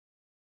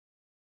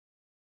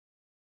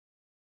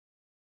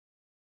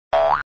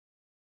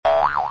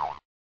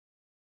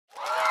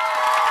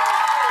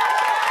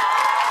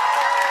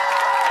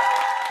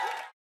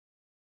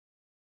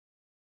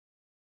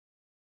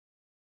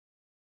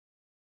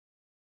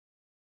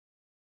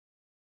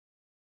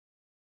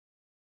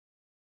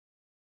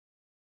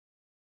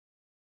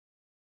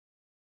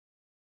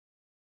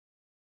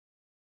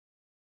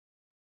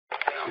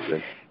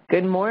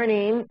Good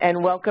morning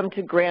and welcome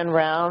to Grand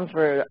Rounds.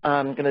 We're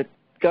going to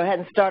go ahead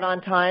and start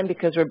on time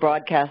because we're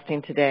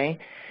broadcasting today.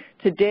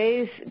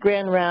 Today's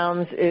Grand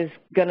Rounds is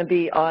going to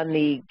be on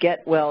the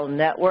Get Well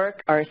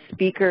Network. Our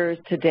speaker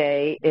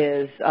today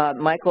is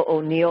Michael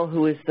O'Neill,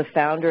 who is the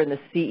founder and the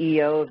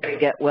CEO of the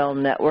Get Well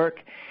Network,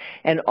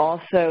 and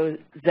also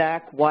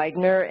Zach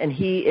Weigner, and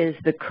he is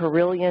the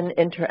Carilion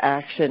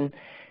Interaction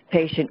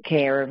Patient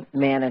Care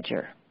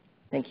Manager.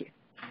 Thank you.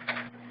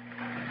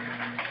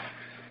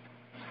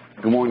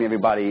 Good morning,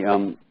 everybody.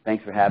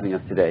 Thanks for having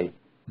us today.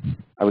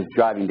 I was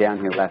driving down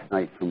here last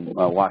night from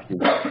Washington,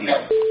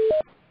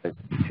 D.C.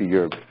 to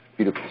your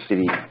beautiful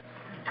city.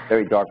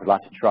 Very dark with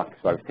lots of trucks,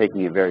 so I was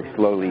taking it very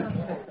slowly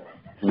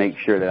to make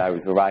sure that I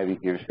was arriving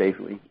here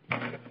safely.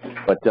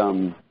 But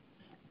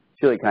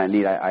it's really kind of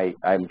neat.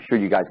 I'm sure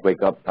you guys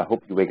wake up, I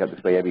hope you wake up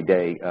this way every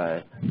day.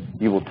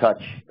 You will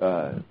touch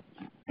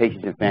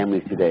patients and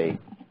families today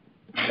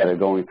that are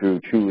going through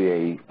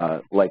truly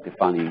a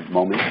life-defining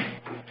moment.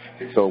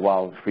 So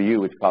while for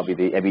you it's probably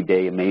the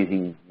everyday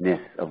amazingness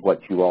of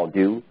what you all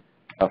do,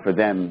 for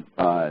them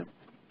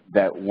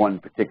that one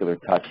particular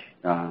touch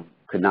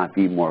could not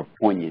be more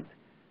poignant.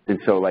 And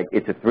so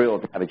it's a thrill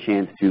to have a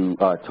chance to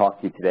talk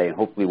to you today, and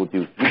hopefully we'll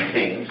do three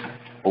things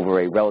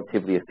over a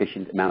relatively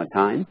efficient amount of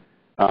time.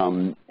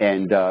 Want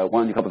to do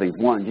a couple things.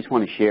 One, just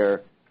want to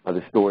share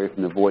the story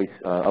from the voice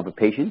of a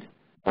patient.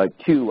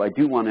 Two, I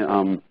do want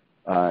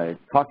to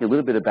talk to you a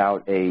little bit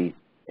about a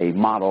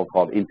model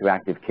called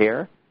interactive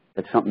care.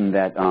 That's something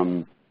that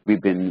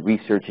we've been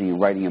researching and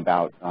writing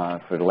about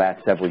for the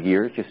last several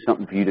years, just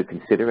something for you to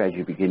consider as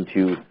you begin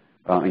to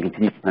and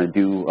continue to kind of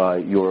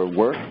do your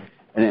work.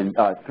 And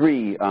then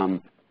three,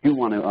 do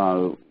want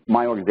to,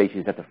 my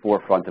organization is at the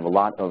forefront of a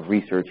lot of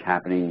research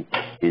happening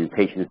in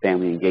patient and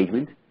family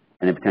engagement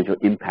and the potential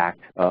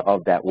impact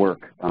of that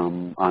work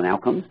on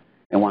outcomes,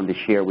 and wanted to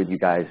share with you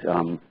guys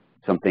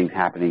some things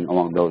happening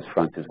along those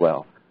fronts as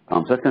well.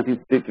 So that's kind of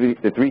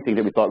the three things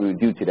that we thought we would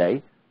do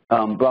today.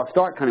 But I'll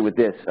start kind of with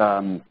this.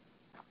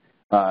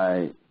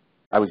 I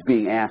was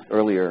being asked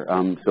earlier,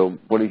 so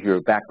what is your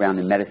background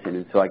in medicine?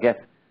 And so I guess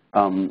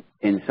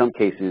in some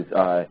cases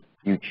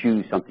you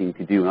choose something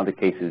to do. In other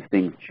cases,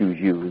 things choose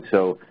you. And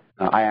so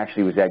I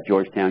actually was at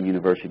Georgetown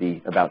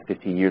University about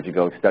 15 years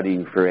ago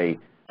studying for a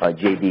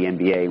JD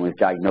MBA and was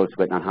diagnosed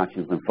with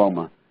non-Hodgkin's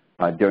lymphoma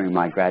during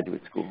my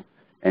graduate school.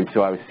 And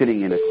so I was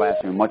sitting in a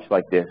classroom much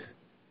like this,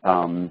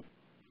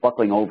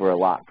 buckling over a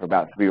lot for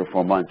about 3 or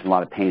 4 months, a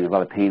lot of pain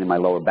in my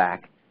lower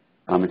back.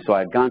 And so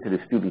I'd gone to the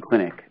student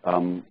clinic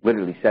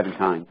literally 7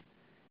 times.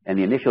 And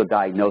the initial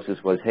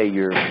diagnosis was, hey,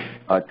 you're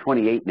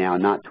 28 now,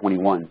 not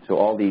 21. So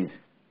all these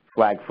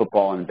flag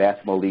football and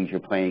basketball leagues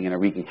you're playing and are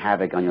wreaking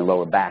havoc on your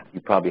lower back.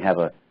 You probably have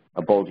a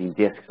bulging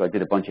disc. So I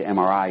did a bunch of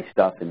MRI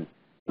stuff and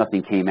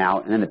nothing came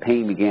out. And then the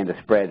pain began to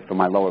spread from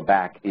my lower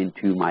back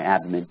into my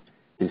abdomen.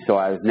 And so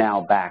I was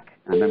now back.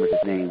 I remember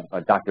his name,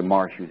 Dr.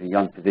 Marsh, who was a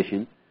young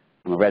physician.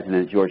 I'm a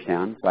resident at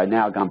Georgetown. So I'd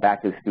now gone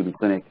back to the student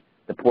clinic.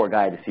 The poor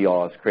guy had to see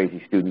all his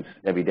crazy students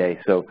every day.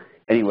 So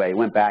anyway, I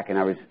went back and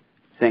I was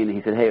saying,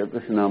 he said, hey,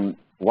 listen,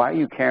 why are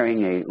you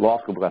carrying a law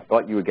school book? I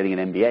thought you were getting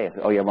an MBA. I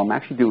said, oh, yeah, well, I'm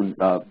actually doing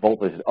both.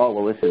 I said, oh,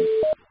 well, listen,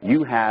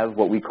 you have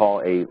what we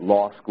call a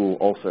law school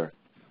ulcer.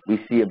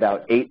 We see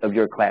about 8 of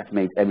your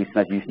classmates every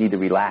semester. You just need to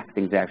relax.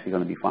 Things are actually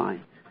going to be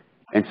fine.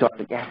 And so I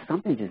said, yeah,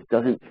 something just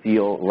doesn't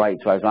feel right.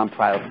 So I was on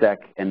Prilosec,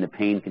 and the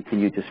pain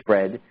continued to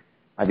spread.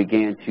 I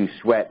began to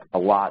sweat a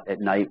lot at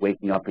night,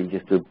 waking up in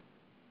just a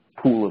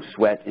pool of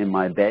sweat in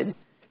my bed.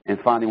 And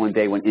finally one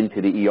day went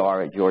into the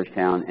ER at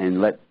Georgetown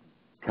and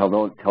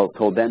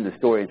told them the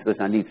story and said,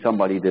 listen, I need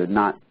somebody to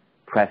not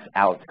press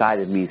outside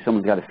of me.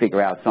 Someone's got to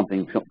figure out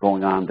something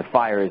going on. The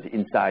fire is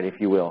inside,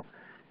 if you will.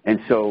 And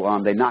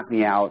so they knocked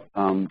me out,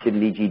 did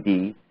an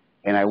EGD,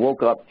 and I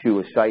woke up to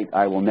a sight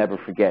I will never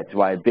forget.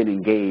 So I had been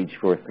engaged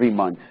for 3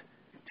 months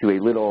to a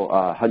little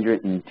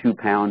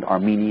 102-pound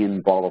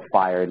Armenian ball of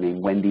fire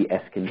named Wendy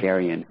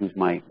Eskandarian, who's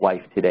my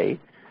wife today.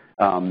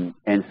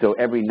 And so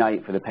every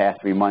night for the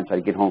past 3 months,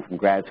 I'd get home from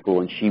grad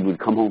school, and she would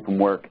come home from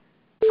work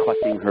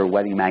clutching her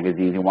wedding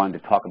magazines and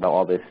wanted to talk about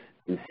all this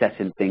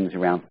incessant things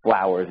around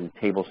flowers and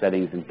table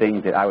settings and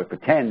things that I would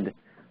pretend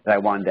that I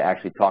wanted to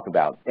actually talk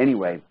about.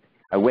 Anyway,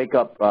 I wake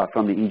up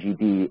from the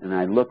EGD, and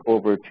I look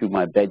over to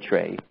my bed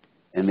tray,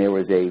 and there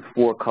was a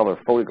 4-color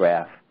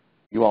photograph.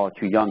 You all are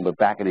too young, but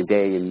back in the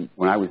day, and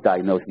when I was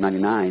diagnosed in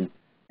 '99,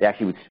 they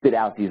actually would spit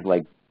out these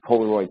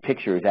Polaroid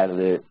pictures out of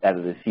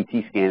the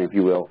CT scan, if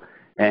you will.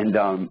 And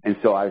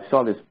so I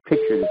saw this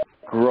picture, this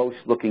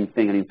gross-looking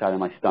thing on the inside of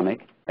my stomach.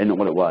 I didn't know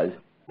what it was.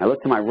 I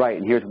looked to my right,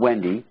 and here's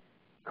Wendy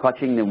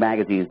clutching the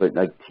magazines, but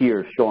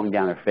tears showing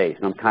down her face.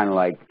 And I'm kind of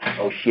like,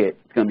 oh shit,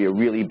 it's going to be a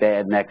really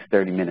bad next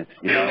 30 minutes,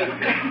 you know.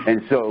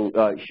 And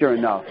so, sure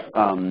enough,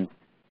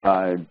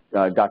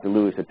 Dr.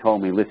 Lewis had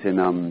told me,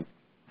 listen,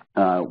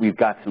 we've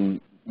got some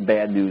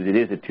bad news. It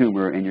is a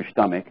tumor in your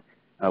stomach.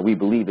 We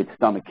believe it's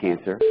stomach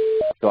cancer.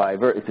 So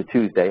it's a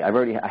Tuesday.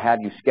 I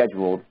have you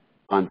scheduled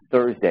on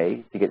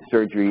Thursday to get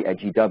surgery at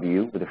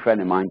GW with a friend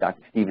of mine,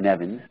 Dr. Stephen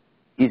Evans.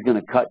 He's going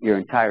to cut your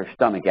entire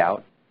stomach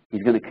out.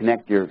 he's going to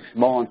connect your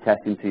small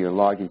intestine to your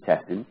large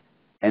intestine.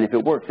 And if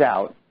it works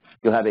out,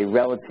 you'll have a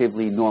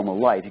relatively normal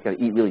life. You've got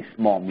to eat really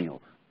small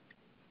meals.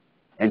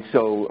 And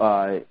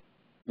so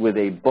with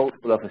a boat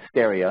full of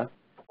hysteria,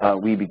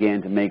 we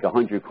began to make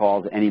 100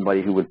 calls to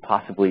anybody who would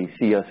possibly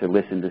see us or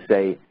listen to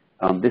say,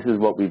 this is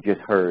what we've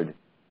just heard.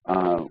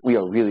 We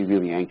are really,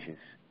 really anxious.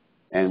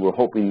 And we're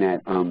hoping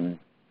that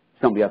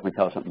somebody else might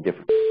tell us something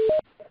different.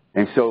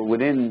 And so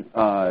within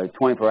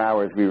 24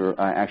 hours, we were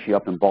actually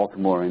up in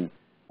Baltimore,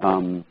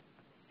 and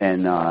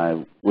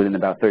within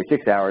about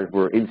 36 hours,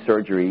 we're in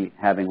surgery,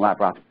 having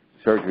laparoscopy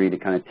surgery to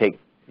kind of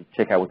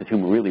check out what the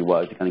tumor really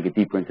was, to kind of get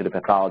deeper into the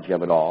pathology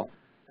of it all.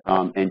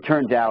 And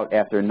turns out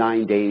after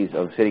 9 days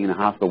of sitting in the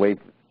hospital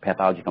waiting for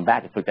pathology to come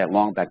back, it took that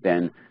long back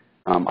then,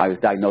 I was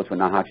diagnosed with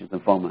non-Hodgkin's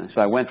lymphoma. So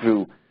I went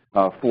through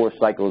 4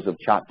 cycles of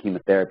CHOP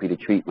chemotherapy to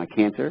treat my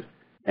cancer.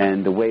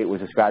 And the way it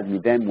was described to me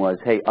then was,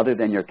 hey, other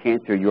than your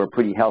cancer, you're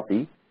pretty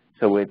healthy.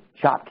 So with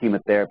CHOP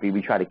chemotherapy,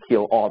 we try to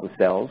kill all the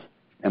cells,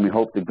 and we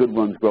hope the good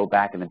ones grow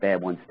back and the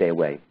bad ones stay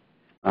away.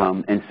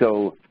 And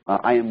so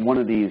I am one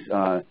of these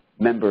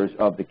members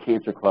of the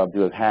Cancer Club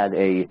who have had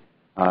a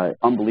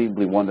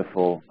unbelievably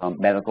wonderful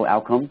medical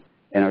outcome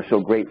and are so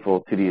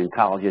grateful to the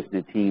oncologist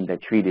and the team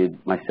that treated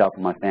myself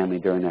and my family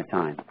during that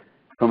time.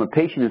 From a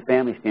patient and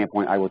family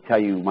standpoint, I will tell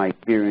you my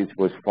experience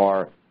was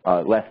far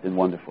less than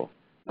wonderful.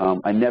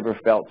 I never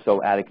felt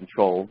so out of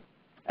control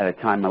at a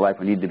time in my life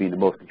I needed to be in the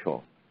most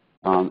control.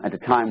 At the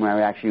time when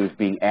I actually was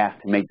being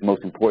asked to make the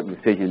most important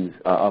decisions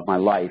of my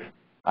life,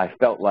 I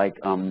felt like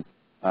no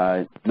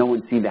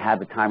one seemed to have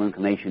the time or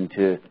inclination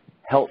to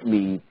help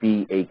me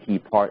be a key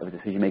part of the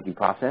decision-making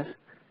process.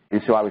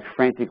 And so I was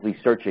frantically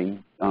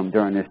searching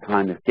during this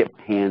time to get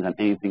hands on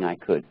anything I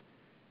could.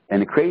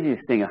 And the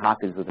craziest thing at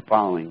Hopkins was the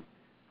following.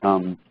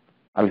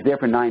 I was there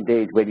for 9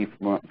 days waiting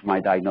for my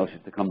diagnosis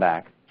to come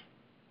back.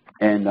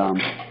 And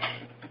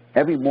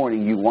every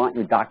morning you want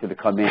your doctor to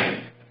come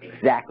in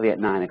exactly at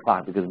 9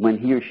 o'clock, because when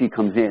he or she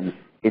comes in,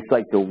 it's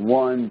like the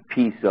one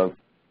piece of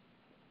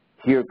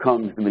here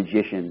comes the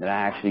magician that I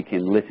actually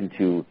can listen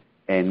to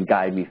and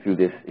guide me through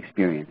this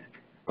experience.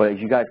 But as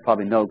you guys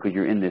probably know, because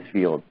you're in this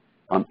field,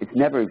 it's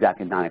never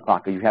exactly 9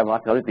 o'clock, because you have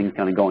lots of other things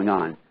kind of going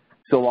on.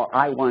 So while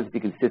I wanted to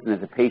be consistent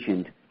as a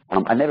patient,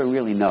 I never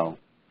really know.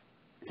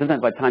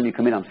 Sometimes by the time you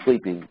come in, I'm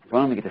sleeping, so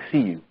I don't even get to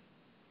see you.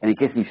 And it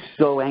gets me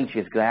so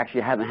anxious because I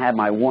actually haven't had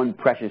my one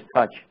precious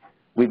touch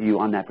with you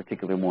on that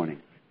particular morning.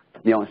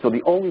 You know, so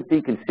the only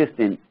thing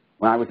consistent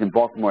when I was in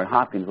Baltimore at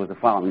Hopkins was the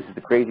following. This is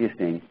the craziest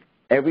thing.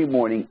 Every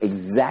morning,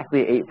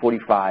 exactly at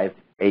 8:45,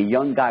 a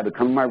young guy would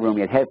come in my room.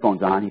 He had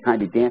headphones on. He'd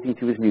kind of be dancing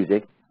to his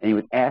music, and he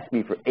would ask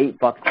me for $8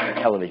 to turn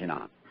the television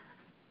on.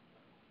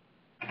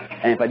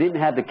 And if I didn't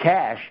have the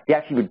cash, he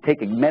actually would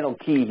take a metal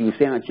key. He would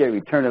stand on a chair. He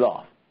would turn it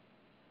off.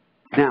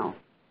 Now,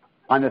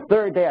 on the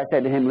third day, I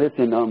said to him,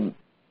 listen,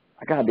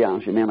 I got to be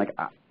honest with you, man. Like,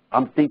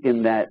 I'm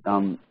thinking that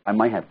I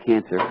might have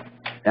cancer,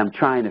 and I'm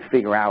trying to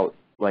figure out,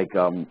 like,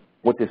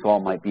 what this all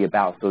might be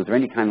about. So is there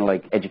any kind of,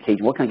 like,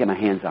 education? What can I get my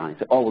hands on? He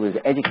said, oh, well, there's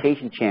an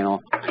education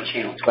channel on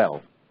channel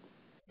 12.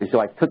 And so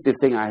I took this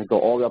thing, and I had to go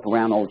all the way up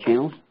around all the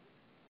channels.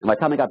 And by the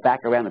time I got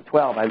back around to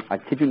 12, I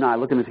kid you not, I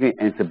look at the screen,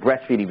 and it's a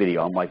breastfeeding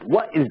video. I'm like,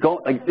 what is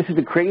going, like, this is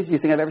the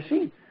craziest thing I've ever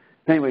seen.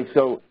 Anyway,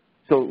 so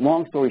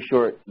long story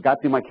short,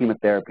 got through my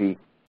chemotherapy,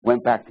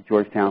 went back to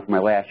Georgetown for my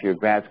last year of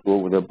grad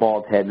school with a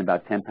bald head and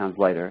about 10 pounds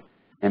lighter,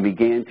 and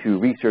began to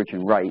research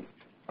and write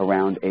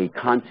around a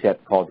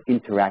concept called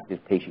interactive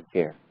patient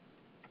care.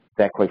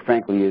 That, quite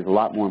frankly, is a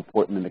lot more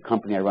important than the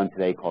company I run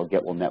today called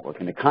Get Well Network.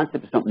 And the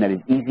concept is something that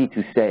is easy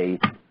to say,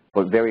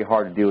 but very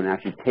hard to do, and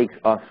actually takes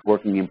us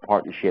working in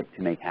partnership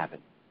to make happen.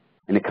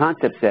 And the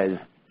concept says,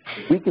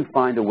 we can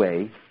find a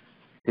way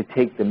to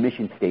take the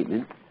mission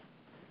statement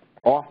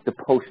off the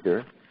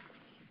poster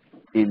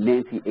in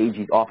Nancy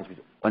Agee's office, which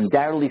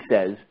undoubtedly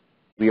says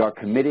we are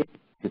committed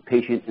to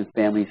patient and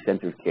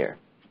family-centered care.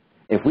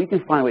 If we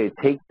can find a way to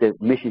take the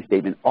mission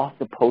statement off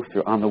the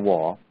poster on the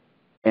wall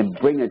and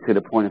bring it to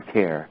the point of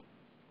care,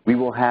 we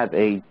will have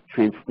a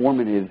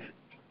transformative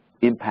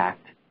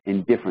impact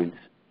and difference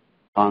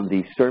on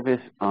the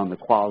service, on the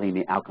quality, and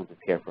the outcomes of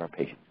care for our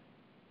patients.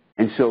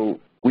 And so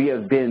we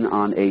have been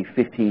on a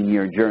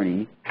 15-year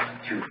journey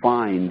to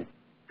find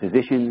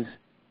physicians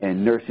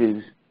and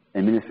nurses,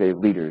 administrative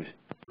leaders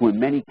who in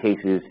many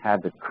cases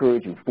have the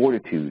courage and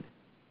fortitude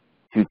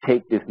to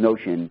take this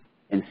notion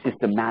and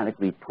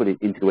systematically put it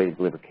into the way to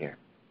deliver care.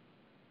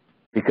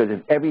 Because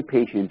if every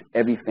patient,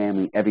 every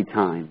family, every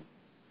time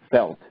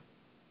felt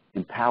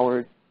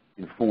empowered,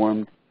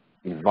 informed,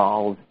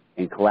 involved,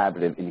 and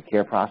collaborative in the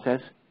care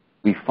process,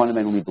 we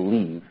fundamentally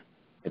believe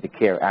that the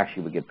care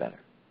actually would get better.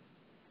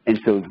 And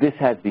so this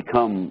has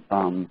become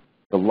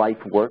the life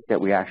work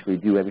that we actually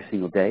do every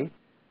single day.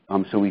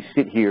 So we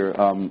sit here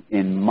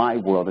in my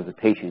world as a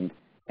patient,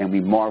 and we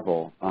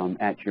marvel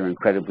at your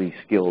incredibly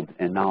skilled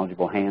and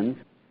knowledgeable hands.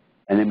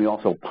 And then we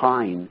also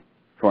pine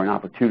for an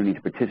opportunity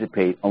to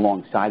participate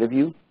alongside of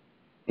you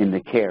in the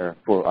care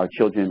for our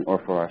children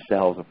or for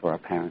ourselves or for our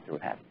parents or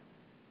what have you.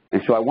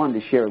 And so I wanted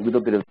to share a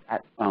little bit of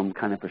that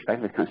kind of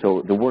perspective.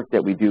 So the work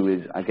that we do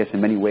is, I guess, in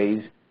many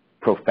ways,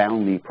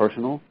 profoundly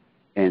personal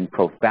and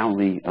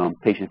profoundly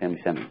patient family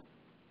centered.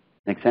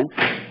 Make sense?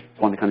 I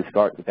wanted to kind of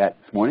start with that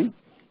this morning.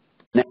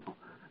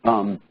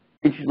 Now,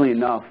 interestingly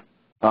enough,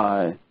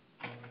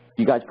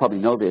 you guys probably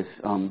know this,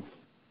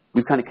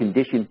 we've kind of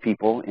conditioned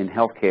people in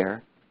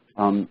healthcare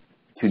to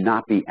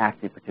not be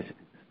active participants.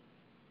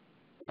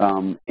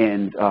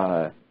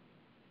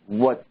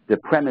 What the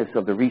premise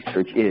of the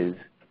research is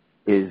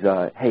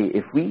hey,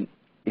 if we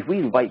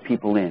invite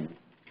people in,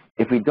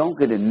 if we don't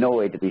get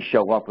annoyed that they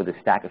show up with a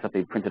stack of stuff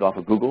they printed off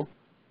of Google,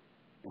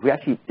 if we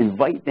actually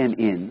invite them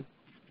in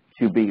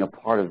to being a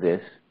part of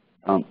this,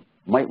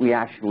 might we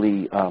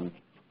actually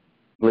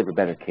deliver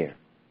better care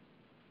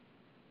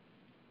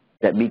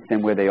that meets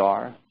them where they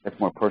are, that's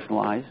more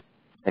personalized,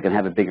 that can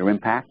have a bigger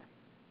impact,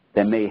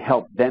 that may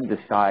help them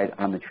decide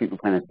on the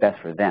treatment plan that's best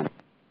for them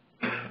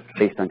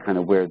based on kind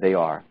of where they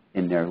are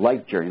in their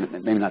life journey,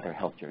 maybe not their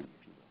health journey.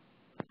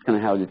 That's kind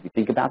of how it is we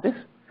think about this.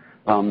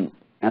 And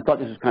I thought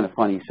this was kind of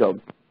funny. So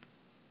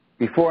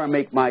before I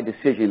make my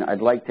decision,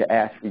 I'd like to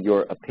ask for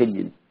your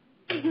opinion.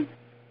 It's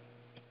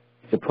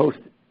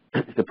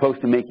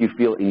supposed to make you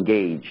feel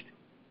engaged.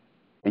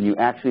 And you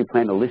actually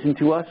plan to listen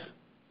to us?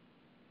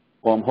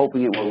 Well, I'm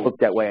hoping it will look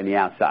that way on the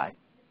outside.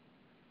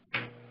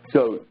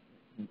 So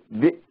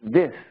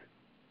this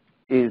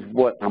is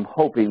what I'm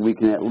hoping we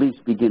can at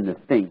least begin to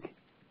think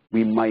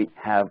we might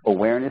have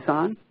awareness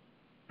on,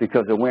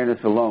 because awareness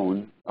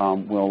alone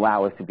will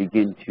allow us to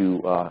begin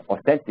to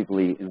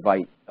authentically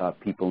invite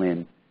people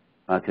in,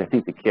 because I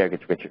think the care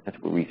gets richer. That's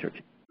what we're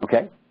researching,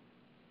 okay?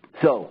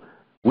 So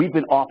we've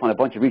been off on a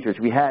bunch of research.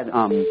 We had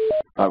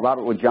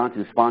Robert Wood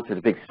Johnson sponsored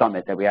a big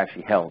summit that we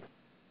actually held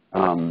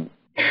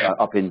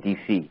up in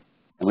D.C.,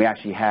 and we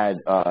actually had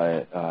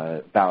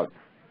about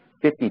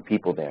 50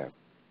 people there.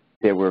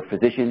 There were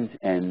physicians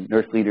and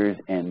nurse leaders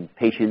and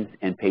patients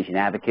and patient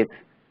advocates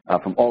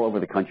from all over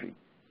the country.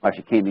 We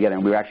actually came together,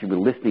 and we were actually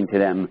listening to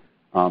them,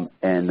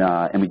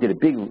 and we did a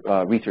big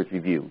research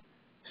review.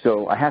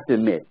 So I have to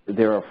admit,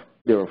 there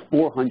are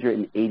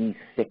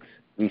 486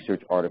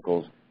 research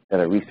articles that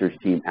our research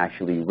team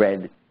actually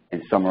read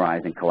and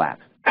summarized and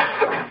collapsed.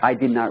 I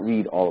did not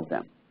read all of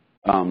them,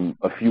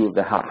 a few of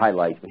the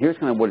highlights, but here's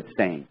kind of what it's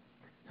saying.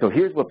 So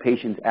here's what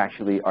patients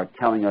actually are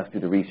telling us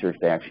through the research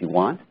they actually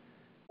want.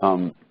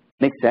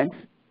 Makes sense.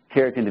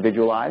 Care is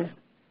individualized.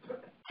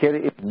 Care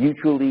is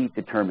mutually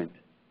determined.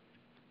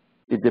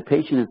 Is the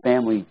patient and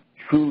family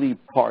truly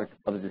part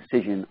of the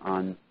decision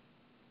on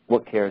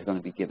what care is going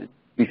to be given?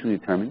 Mutually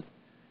determined.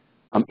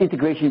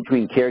 Integration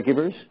between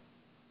caregivers.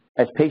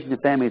 As patients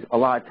and families, a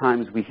lot of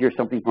times we hear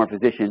something from our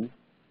physician.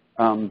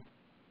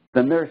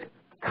 The nurse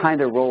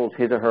kind of rolls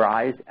his or her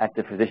eyes at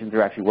the physicians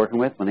they're actually working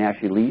with when they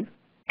actually leave.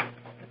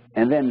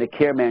 And then the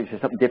care manager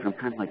says something different.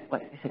 I'm kind of like,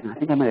 wait a second, I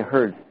think I might have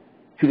heard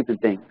two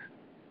different things.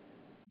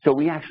 So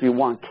we actually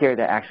want care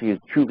that actually is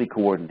truly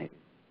coordinated.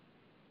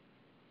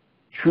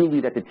 Truly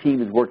that the team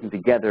is working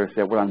together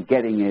so that what I'm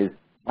getting is,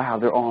 wow,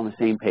 they're all on the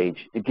same page.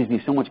 It gives me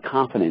so much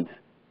confidence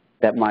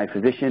that my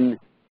physician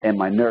and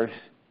my nurse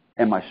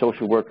and my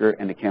social worker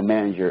and the care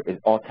manager is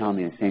all telling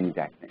me the same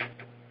exact thing.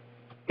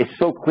 It's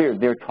so clear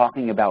they're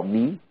talking about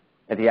me,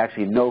 that they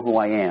actually know who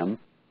I am.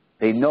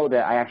 They know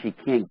that I actually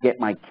can't get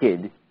my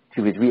kid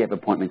to his rehab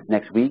appointments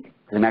next week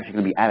because I'm actually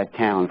going to be out of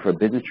town for a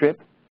business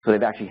trip. So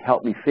they've actually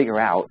helped me figure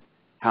out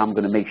how I'm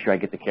going to make sure I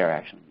get the care I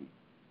actually need.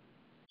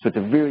 So it's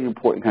a very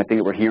important kind of thing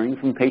that we're hearing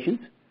from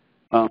patients.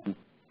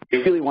 They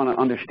really want to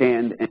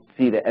understand and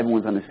see that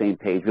everyone's on the same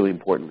page, really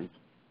importantly.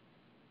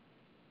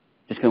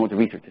 Just kind of what the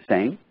research is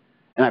saying.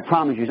 And I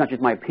promise you, it's not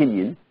just my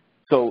opinion.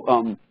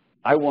 So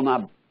I will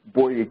not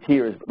bore your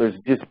tears, but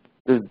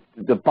there's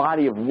the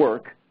body of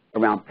work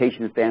around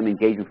patient and family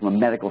engagement from a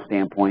medical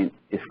standpoint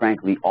is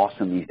frankly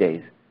awesome these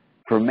days.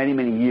 For many,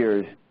 many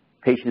years,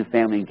 patient and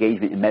family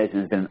engagement in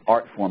medicine has been an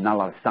art form, not a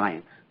lot of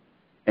science.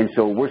 And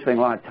so we're spending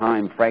a lot of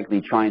time,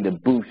 frankly, trying to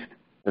boost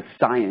the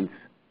science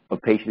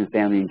of patient and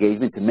family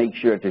engagement to make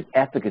sure that there's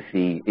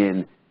efficacy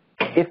in,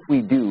 if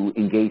we do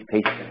engage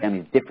patients and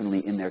families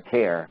differently in their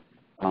care,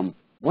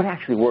 what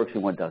actually works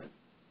and what doesn't.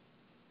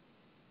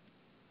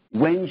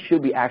 When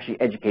should we actually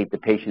educate the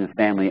patient and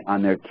family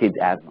on their kids'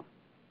 asthma?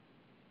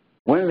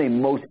 When are they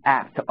most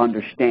apt to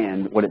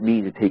understand what it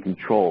means to take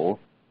control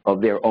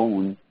of their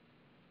own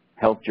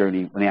health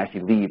journey when they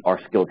actually leave our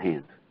skilled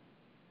hands?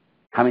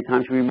 How many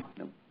times should we remind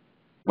them?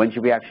 When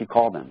should we actually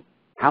call them?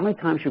 How many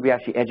times should we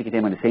actually educate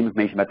them on the same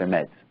information about their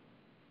meds?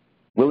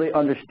 Will they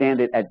understand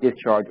it at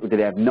discharge, or do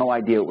they have no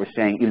idea what we're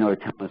saying, even though they're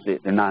telling us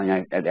that they're not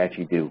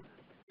actually do?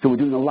 So we're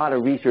doing a lot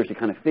of research to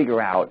kind of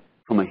figure out,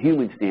 from a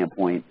human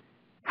standpoint,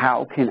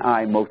 how can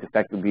I most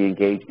effectively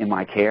engage in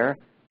my care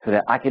so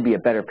that I can be a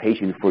better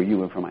patient for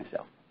you and for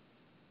myself.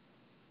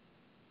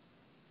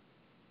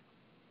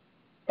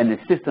 And the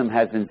system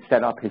has been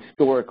set up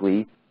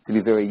historically to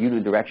be very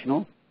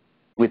unidirectional,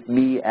 with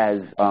me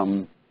as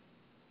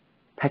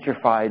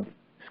petrified,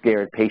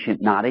 scared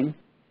patient nodding,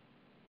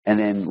 and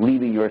then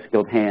leaving your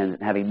skilled hands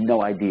and having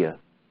no idea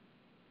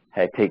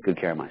how to take good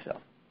care of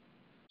myself.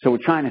 So we're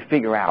trying to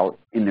figure out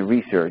in the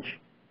research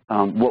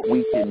what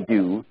we can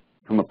do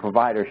from a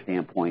provider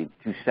standpoint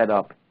to set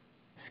up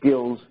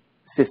skills,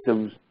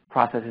 systems,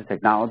 processes,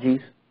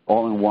 technologies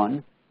all in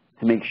one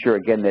to make sure,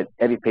 again, that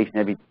every patient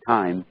every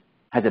time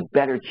has a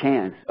better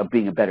chance of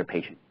being a better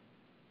patient.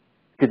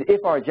 Because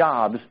if our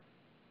jobs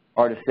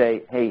are to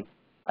say, hey,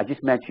 I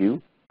just met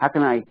you, how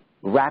can I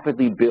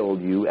rapidly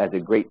build you as a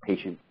great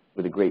patient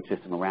with a great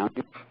system around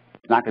you?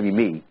 It's not going to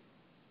be me.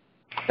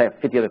 I have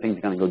 50 other things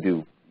I'm going to go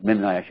do the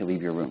minute I actually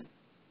leave your room.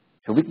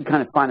 So we can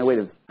kind of find a way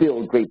to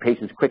build great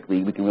patients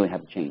quickly, we can really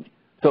have a change.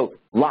 So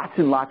lots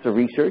and lots of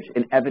research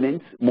and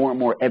evidence, more and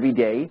more every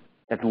day,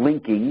 that's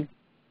linking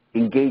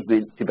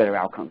engagement to better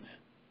outcomes.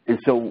 And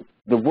so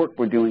the work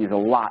we're doing is a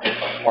lot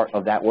part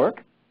of that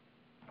work.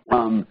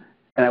 And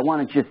I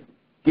want to just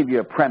give you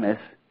a premise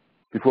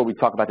before we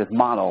talk about this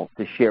model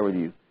to share with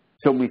you.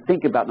 So when we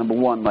think about, number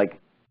one,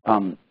 like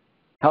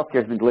healthcare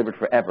has been delivered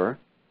forever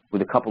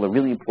with a couple of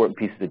really important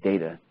pieces of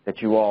data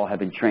that you all have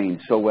been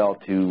trained so well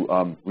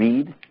to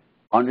read,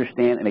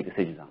 understand, and make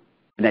decisions on.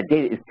 And that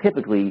data is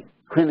typically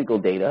clinical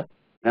data,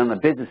 and on the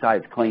business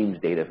side, it's claims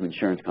data from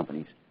insurance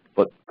companies,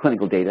 but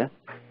clinical data.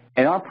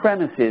 And our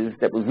premise is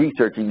that we're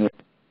researching,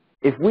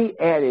 if we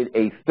added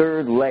a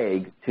third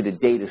leg to the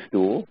data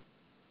stool,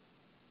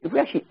 if we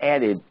actually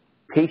added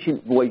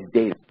patient voice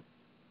data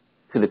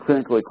to the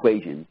clinical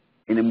equation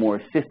in a more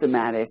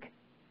systematic,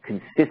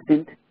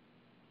 consistent,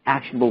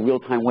 actionable,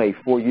 real-time way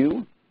for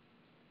you,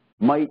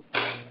 might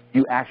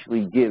you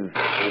actually give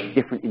a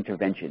different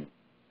intervention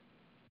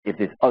if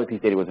this other piece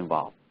of data was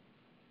involved?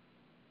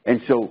 And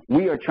so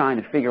we are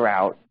trying to figure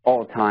out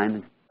all the time,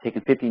 it's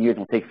taken 15 years and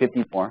will take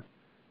 50 more.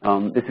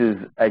 This is,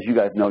 as you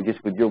guys know,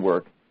 just with your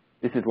work,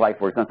 this is life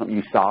work. It's not something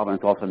you solve and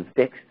it's all of a sudden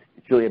fixed.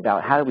 It's really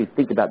about how do we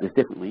think about this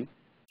differently.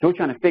 So we're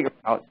trying to figure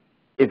out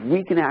if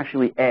we can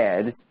actually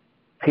add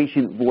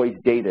patient voice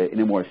data in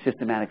a more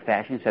systematic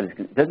fashion so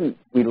it doesn't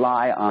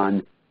rely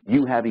on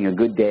you having a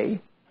good day,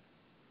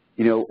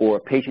 you know, or a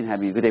patient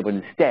having a good day, but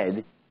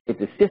instead, if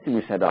the system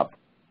was set up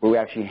where we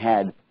actually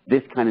had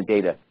this kind of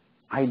data,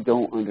 I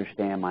don't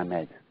understand my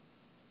meds.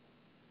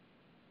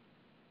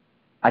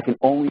 I can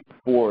only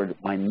afford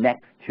my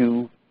next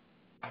 2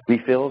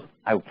 refills.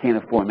 I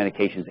can't afford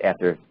medications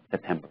after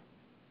September.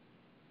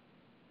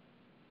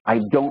 I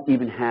don't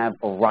even have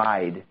a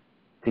ride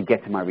to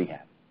get to my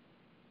rehab.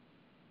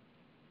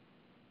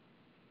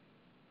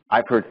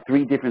 I've heard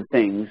 3 different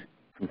things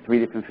from 3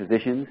 different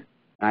physicians,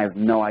 and I have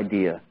no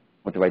idea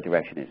what the right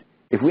direction is.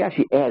 If we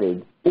actually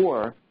added,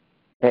 or,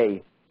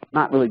 hey, I'm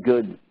not really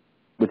good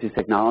with this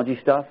technology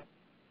stuff,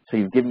 so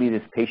you've given me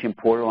this patient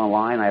portal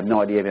online, I have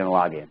no idea if I'm going to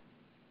log in.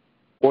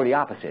 Or the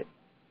opposite.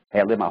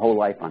 Hey, I lived my whole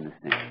life on this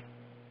thing.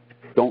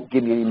 Don't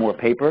give me any more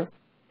paper.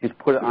 Just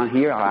put it on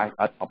here.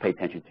 I'll pay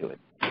attention to it.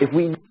 If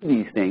we know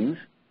these things,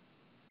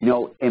 you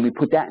know, and we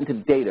put that into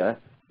the data,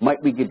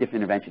 might we get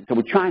different interventions? So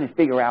we're trying to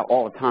figure out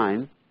all the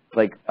time,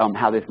 like,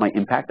 how this might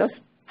impact us.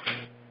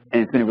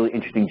 And it's been a really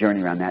interesting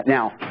journey around that.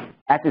 Now,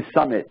 at this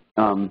summit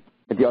that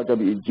the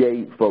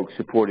RWJ folks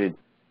supported,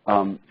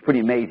 it's pretty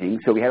amazing.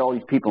 So we had all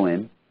these people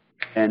in.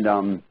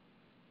 And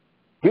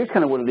here's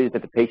kind of what it is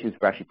that the patients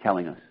were actually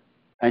telling us.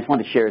 I just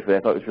wanted to share this with you. I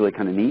thought it was really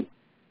kind of neat.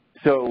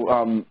 So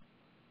I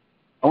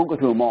won't go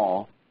through them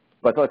all,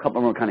 but I thought a couple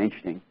of them were kind of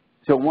interesting.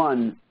 So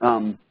one,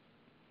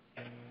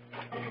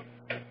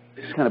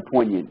 this is kind of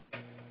poignant.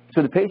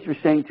 So the patients were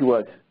saying to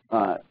us,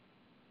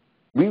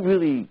 we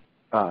really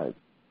don't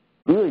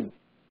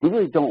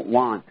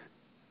want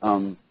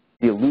the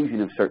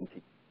illusion of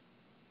certainty.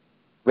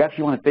 We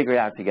actually want to figure it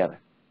out together.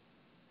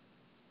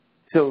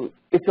 So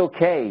it's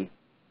okay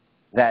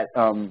that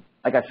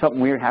I got something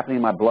weird happening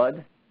in my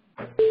blood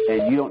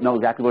and you don't know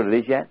exactly what it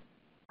is yet.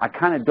 I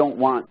kind of don't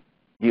want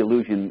the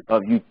illusion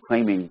of you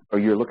claiming, or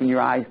you're looking in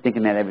your eyes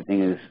thinking that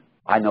everything is,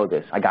 I know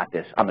this, I got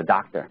this, I'm a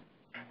doctor.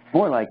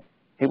 More like,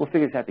 hey, we'll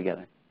figure this out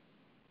together.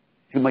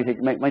 It might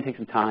take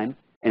some time,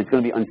 and it's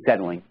going to be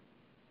unsettling,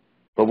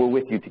 but we're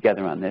with you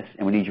together on this,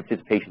 and we need your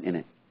participation in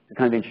it. It's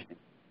kind of interesting.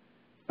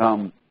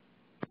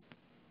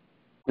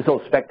 This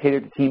whole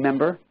spectator to team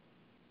member,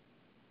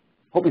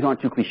 hope these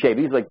aren't too cliche.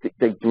 These are like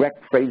the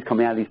direct phrases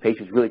coming out of these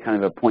patients, really kind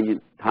of a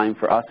poignant time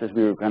for us as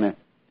we were kind of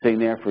sitting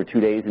there for 2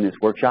 days in this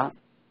workshop.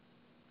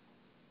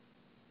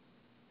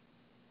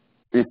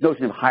 This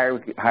notion of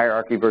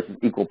hierarchy versus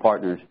equal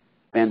partners,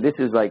 man, this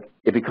is like,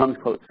 it becomes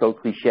so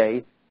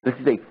cliche. This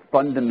is a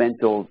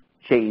fundamental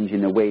change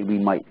in the way we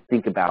might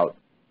think about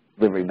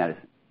delivery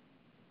medicine.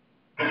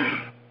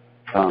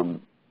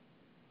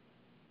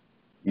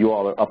 You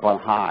all are up on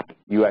high.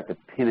 You're at the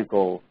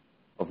pinnacle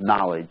of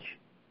knowledge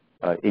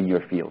in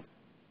your field.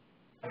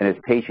 And as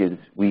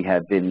patients, we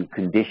have been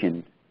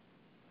conditioned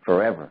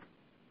forever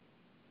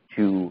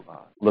to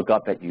look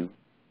up at you,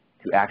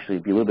 to actually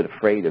be a little bit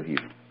afraid of you.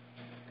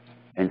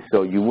 And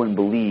so you wouldn't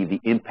believe the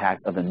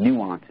impact of the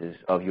nuances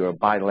of your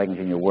body language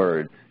and your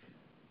words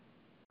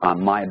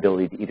on my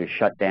ability to either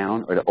shut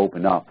down or to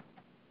open up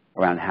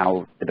around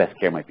how the best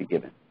care might be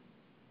given.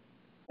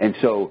 And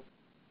so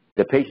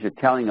the patients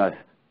are telling us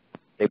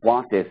they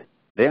want this.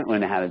 They don't really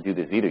know how to do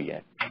this either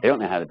yet. They don't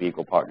know how to be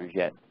equal partners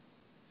yet.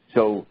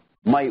 So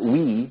might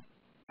we,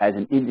 as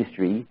an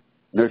industry,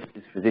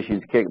 nurses,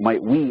 physicians, care,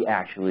 might we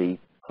actually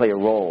play a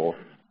role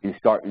in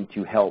starting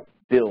to help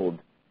build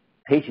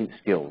patient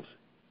skills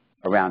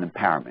around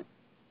empowerment?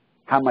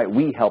 How might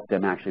we help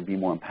them actually be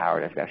more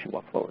empowered as we actually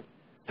walk forward?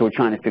 So we're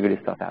trying to figure this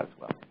stuff out as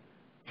well.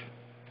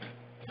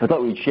 So I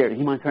thought we'd share, do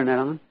you mind turning that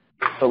on?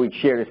 I thought we'd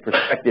share this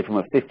perspective from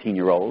a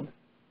 15-year-old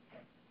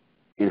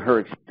in her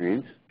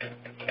experience.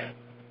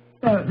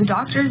 So the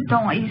doctors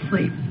don't let you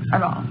sleep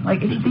at all.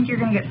 Like, if you think you're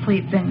going to get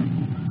sleep,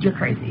 then you're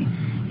crazy.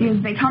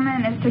 Because they come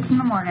in at 6 in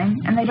the morning,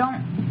 and they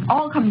don't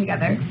all come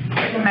together.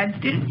 There's a med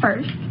student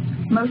first,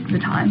 most of the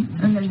time,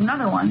 and then there's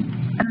another one,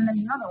 and then there's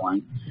another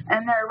one, and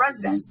then there are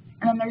residents,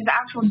 and then there's the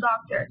actual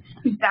doctor,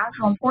 who's the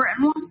actual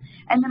important one,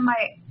 and then my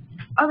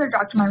other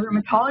doctor, my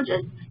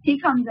rheumatologist, he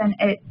comes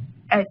in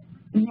at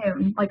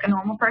noon, like a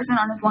normal person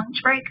on his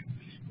lunch break,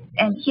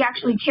 and he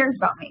actually cares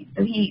about me,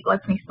 so he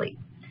lets me sleep.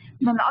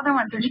 And then the other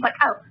ones are just like,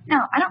 oh,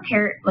 no, I don't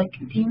care. Like,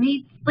 do you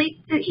need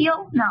sleep to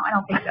heal? No, I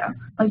don't think so.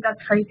 Like,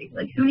 that's crazy.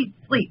 Like, who needs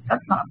sleep?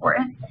 That's not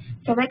important.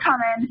 So they come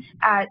in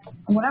at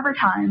whatever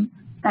time,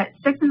 at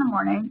 6 in the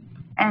morning,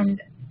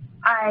 and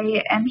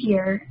I am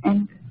here,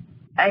 and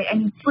I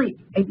need sleep.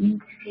 I need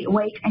to be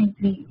awake. I need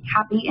to be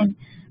happy. And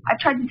I've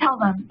tried to tell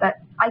them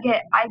that I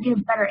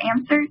give better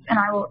answers, and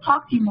I will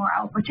talk to you more.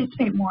 I will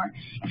participate more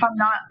if I'm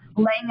not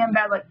laying in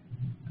bed like,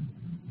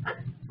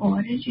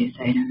 what did you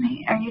say to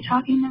me? Are you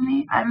talking to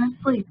me? I'm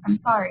asleep. I'm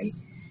sorry.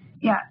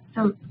 Yeah,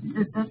 so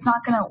that's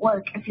not going to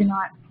work if you're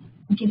not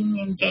getting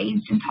me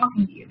engaged and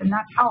talking to you. And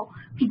that's how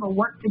people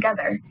work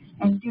together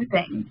and do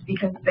things,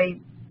 because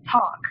they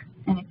talk.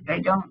 And if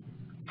they don't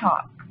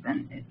talk,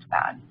 then it's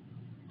bad.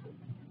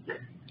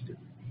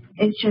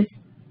 It's just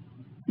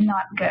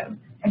not good.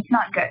 It's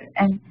not good.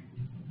 And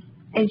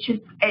it's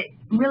just, it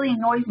really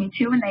annoys me,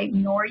 too, when they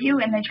ignore you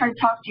and they try to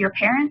talk to your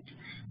parents.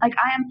 Like,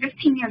 I am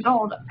 15 years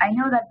old. I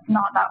know that's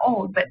not that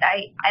old, but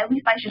at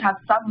least I should have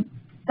some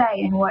say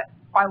in what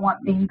I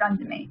want being done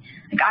to me.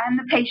 Like, I am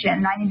the patient,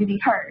 and I need to be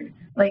heard.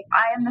 Like,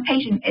 I am the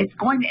patient. It's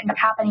going to end up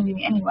happening to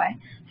me anyway.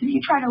 So if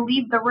you try to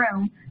leave the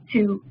room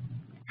to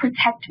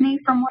protect me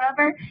from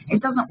whatever,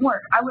 it doesn't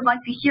work. I would like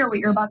to hear what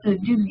you're about to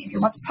do to me. If you're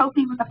about to poke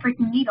me with a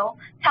freaking needle,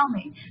 tell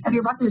me. If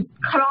you're about to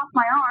cut off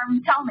my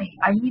arm, tell me.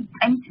 I need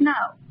to know.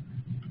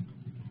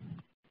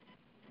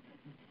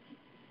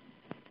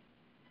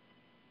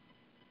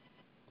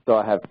 So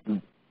I have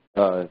two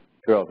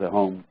girls at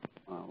home.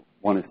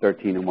 One is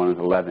 13 and one is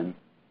 11.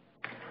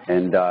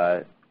 And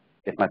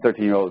if my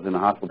 13-year-old is in the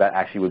hospital, that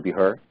actually would be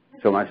her.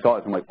 So when I saw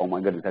it, I'm like, oh my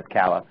goodness, that's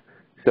Calla.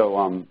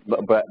 So,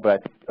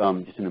 but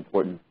just an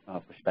important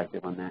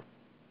perspective on that.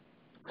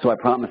 So I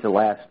promise the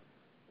last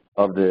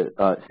of the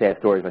sad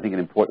stories, I think an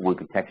important one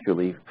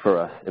contextually for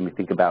us, and we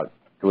think about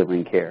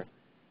delivering care.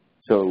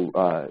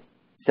 So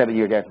 7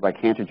 years after my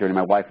cancer journey,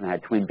 my wife and I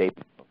had twin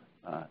babies,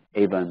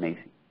 Ava and Macy.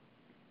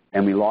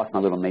 And we lost my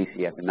little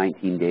Macy after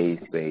 19 days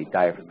to a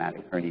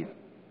diaphragmatic hernia.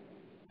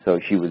 So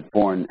she was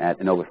born at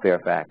Inova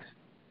Fairfax,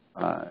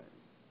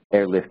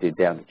 airlifted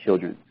down to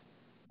Children,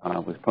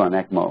 was put on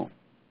ECMO,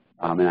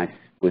 and I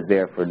was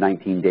there for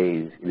 19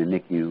 days in the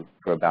NICU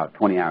for about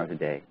 20 hours a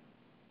day.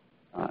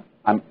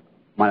 Might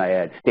I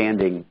add,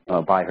 standing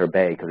by her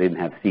bay, because they didn't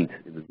have seats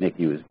in the NICU.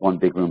 It was one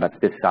big room about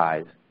this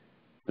size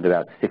with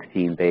about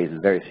 16 bays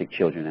and very sick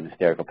children and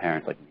hysterical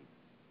parents like me.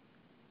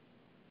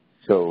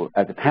 So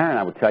as a parent,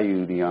 I would tell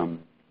you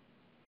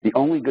the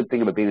only good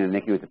thing about being in the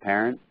NICU as a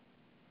parent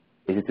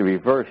is it's the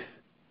reverse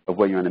of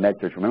when you're on the med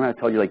surg. Remember I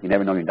told you, like, you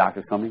never know when your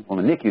doctor's coming? Well,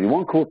 in the NICU, the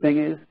one cool thing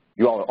is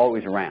you're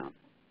always around.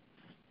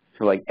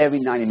 So, like,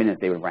 every 90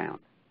 minutes they were around.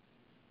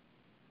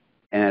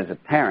 And as a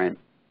parent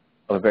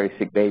of a very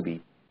sick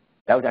baby,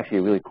 that was actually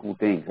a really cool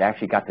thing. I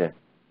actually got to,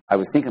 I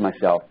was thinking to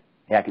myself,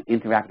 hey, I can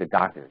interact with the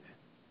doctors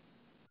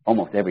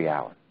almost every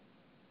hour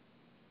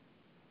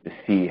to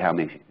see how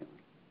Macy's doing.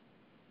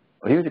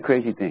 But here's the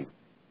crazy thing.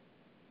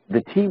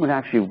 The team would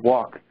actually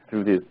walk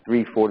through the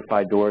 3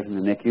 fortified doors in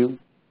the NICU.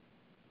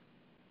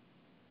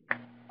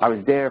 I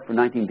was there for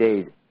 19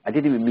 days. I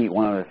didn't even meet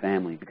one other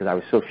family because I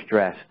was so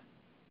stressed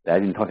that I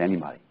didn't talk to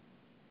anybody.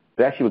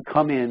 They actually would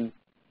come in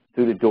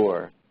through the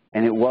door,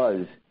 and it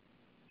was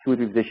 2 or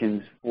 3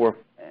 physicians, 4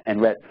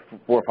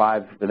 or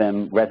 5 of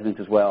them, residents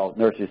as well,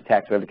 nurses,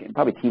 techs,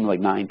 probably a team of like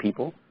 9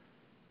 people.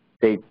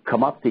 They'd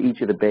come up to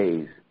each of the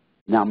bays.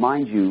 Now,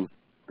 mind you,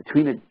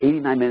 between the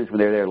 89 minutes when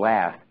they're there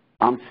last,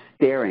 I'm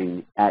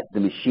staring at the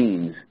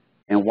machines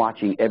and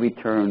watching every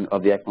turn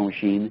of the ECMO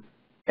machine,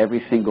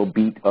 every single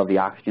beat of the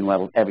oxygen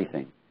levels,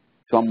 everything.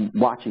 So I'm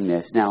watching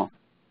this. Now,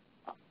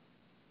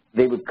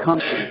 they would come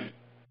in,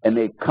 and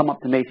they'd come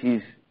up to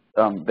Macy's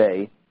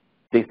bay.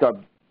 They start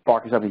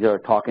barking stuff at each other,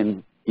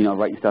 talking, you know,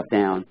 writing stuff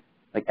down,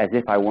 like as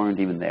if I weren't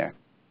even there.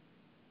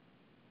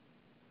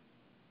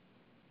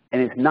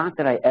 And it's not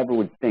that I ever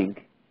would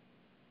think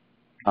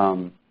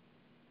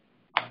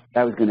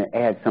that was going to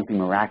add something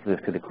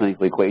miraculous to the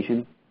clinical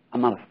equation.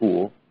 I'm not a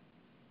fool.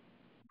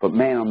 But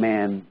man, oh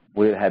man,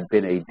 would it have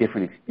been a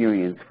different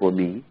experience for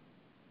me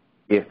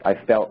if I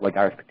felt like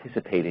I was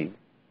participating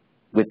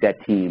with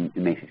that team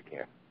in Macy's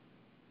care.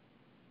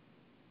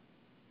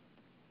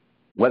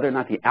 Whether or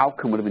not the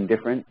outcome would have been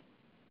different,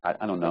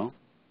 I don't know.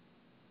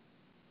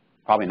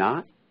 Probably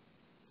not.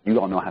 You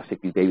all know how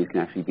sick these babies can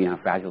actually be and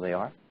how fragile they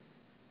are.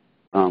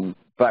 But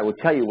I will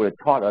tell you what it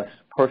taught us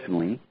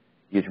personally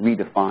is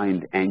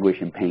redefined anguish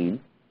and pain.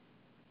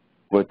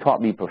 What it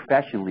taught me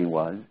professionally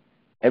was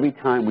every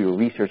time we were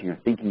researching or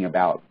thinking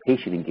about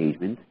patient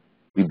engagement,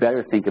 we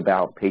better think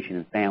about patient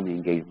and family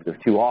engagement,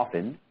 because too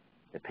often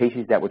the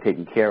patients that we're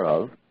taking care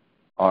of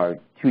are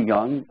too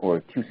young or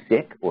too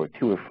sick or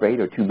too afraid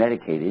or too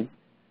medicated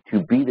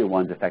to be the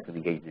ones effectively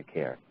engaged in their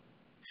care.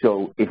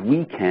 So if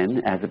we can,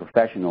 as a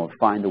professional,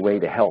 find a way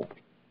to help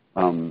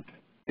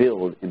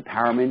build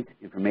empowerment,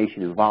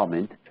 information,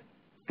 involvement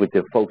with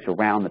the folks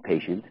around the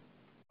patient,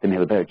 then they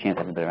have a better chance of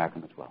having a better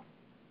outcome as well.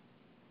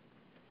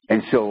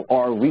 And so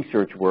our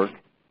research work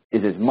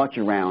is as much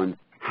around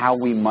how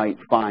we might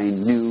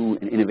find new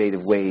and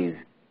innovative ways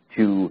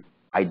to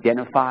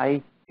identify,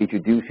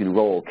 introduce,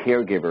 enroll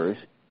caregivers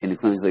in the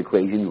clinical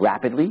equation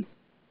rapidly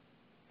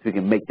so we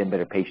can make them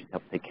better patients,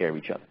 help take care of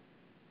each other.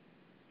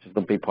 This is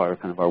a big part of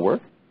kind of our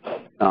work. This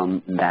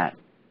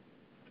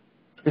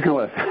is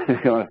what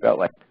I felt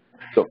like.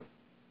 So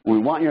when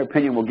we want your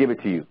opinion, we'll give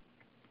it to you.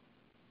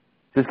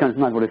 This is kind of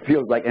sometimes what it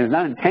feels like, and it's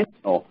not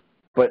intentional,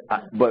 but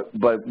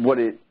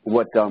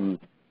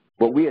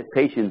what we as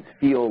patients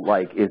feel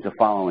like is the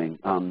following.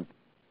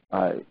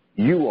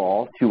 You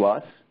all, to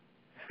us,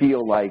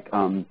 feel like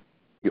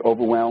you're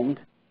overwhelmed,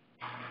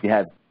 you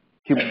have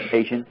too many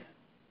patients,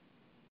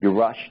 you're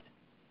rushed,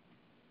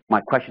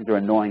 my questions are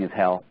annoying as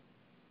hell.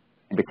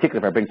 In particular,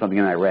 if I bring something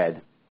in I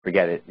read,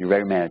 forget it, you're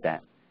very mad at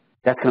that.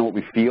 That's kind of what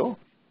we feel,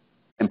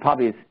 and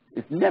probably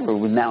it's never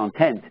with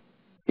malintent,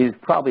 is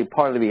probably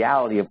part of the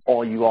reality of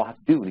all you all have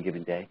to do in a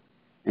given day.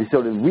 And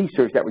so the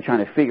research that we're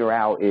trying to figure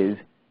out is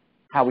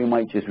how we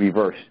might just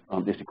reverse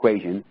this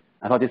equation.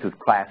 I thought this was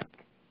classic.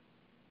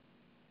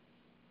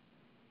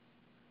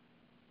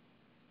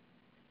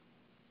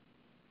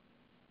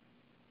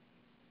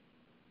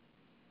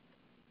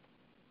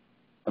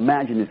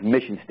 Imagine this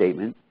mission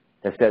statement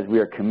that says we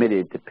are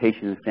committed to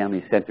patient and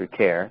family-centered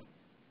care,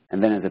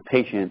 and then as a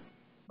patient,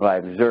 what I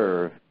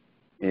observe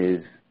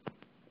is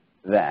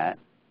that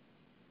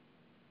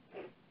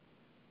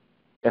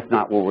that's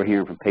not what we're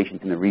hearing from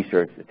patients in the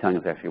research that's telling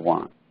us they actually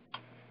want.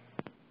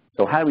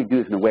 So how do we do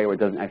this in a way where it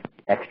doesn't actually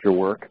extra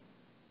work?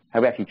 How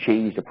do we actually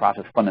change the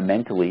process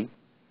fundamentally?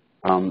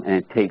 And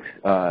it takes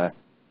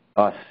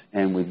us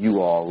and with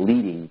you all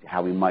leading to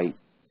how we might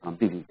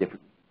do things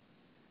differently.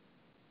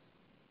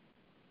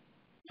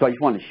 So I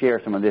just wanted to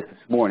share some of this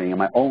morning, and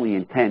my only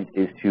intent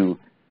is to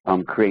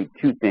create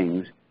two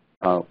things.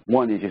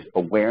 One is just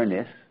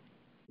awareness,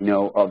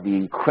 of the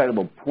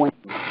incredible point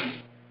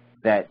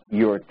that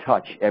your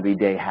touch every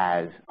day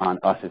has on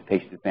us as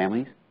patients and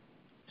families.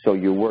 So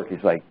your work is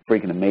like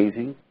freaking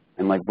amazing,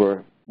 and like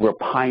we're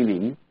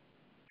pining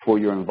for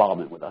your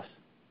involvement with us,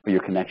 for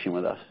your connection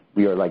with us.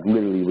 We are like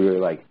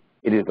literally,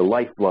 it is the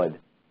lifeblood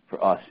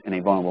for us in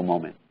a vulnerable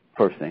moment,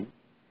 first thing.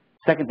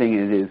 Second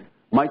thing is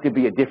might there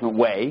be a different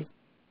way?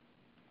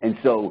 And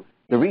so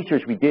the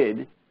research we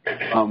did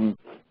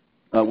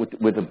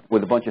with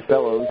a bunch of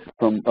fellows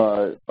from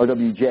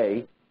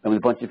RWJ and with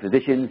a bunch of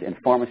physicians and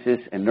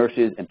pharmacists and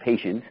nurses and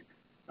patients,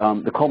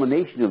 the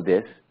culmination of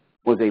this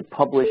was a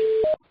published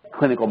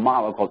clinical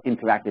model called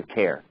interactive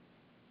care.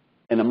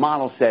 And the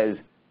model says,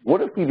 what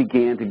if we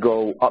began to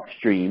go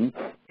upstream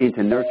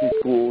into nursing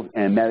schools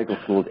and medical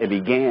schools and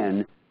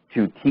began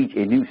to teach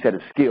a new set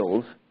of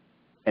skills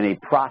and a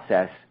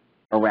process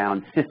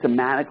around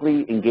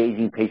systematically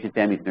engaging patient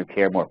families in their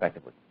care more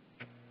effectively?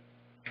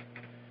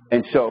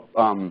 And so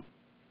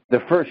the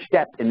first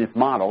step in this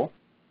model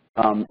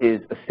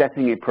is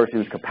assessing a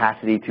person's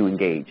capacity to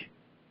engage.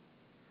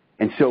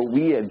 And so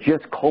we have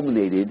just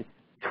culminated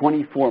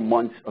 24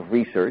 months of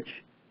research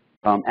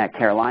at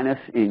Carolinas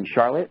in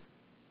Charlotte,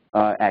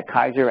 at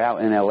Kaiser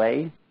out in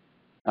LA,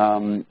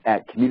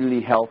 at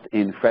Community Health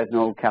in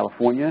Fresno,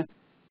 California,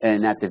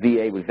 and at the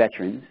VA with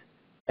veterans.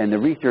 And the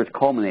research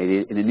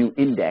culminated in a new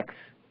index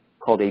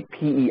called a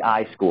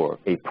PEI score,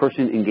 a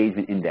Person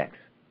Engagement Index.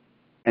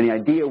 And the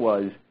idea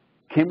was,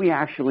 can we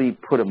actually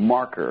put a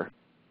marker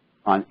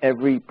on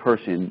every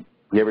person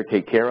we ever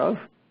take care of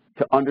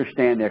to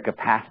understand their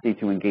capacity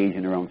to engage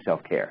in their own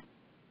self-care?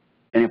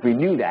 And if we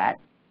knew that,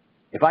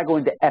 if I go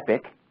into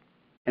Epic,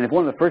 and if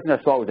one of the first things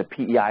I saw was a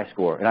PEI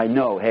score, and I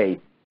know, hey,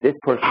 this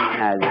person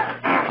has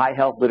high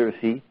health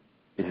literacy,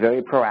 is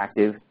very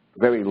proactive,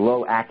 very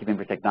low acumen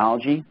for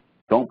technology,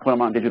 don't put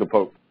them on a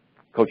digital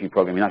coaching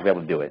program, you're not going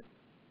to be able to do it,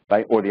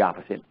 right? Or the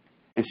opposite.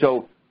 And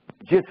so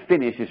just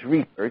finished this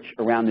research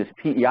around this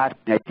PEI.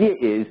 The idea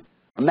is,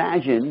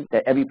 imagine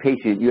that every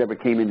patient you ever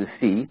came in to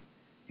see,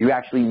 you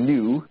actually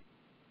knew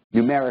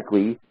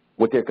numerically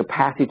what their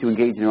capacity to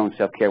engage in their own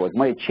self-care was.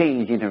 Might have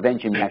changed the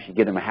intervention we actually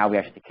give them and how we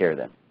actually take care of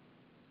them.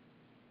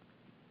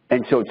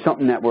 And so it's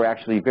something that we're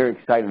actually very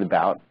excited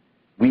about.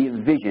 We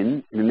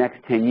envision in the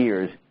next 10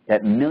 years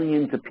that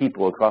millions of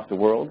people across the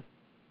world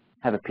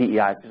have a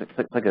PEI,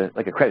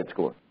 like a credit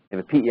score. They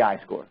have a PEI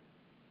score.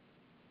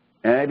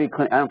 And every,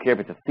 I don't care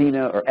if it's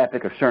Athena or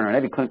Epic or Cerner, on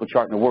every clinical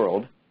chart in the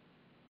world,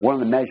 one of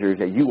the measures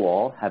that you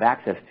all have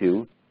access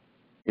to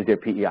is their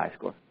PEI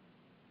score.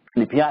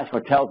 And the PEI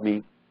score tells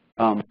me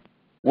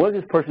what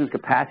is this person's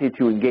capacity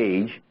to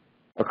engage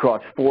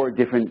across 4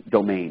 different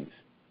domains.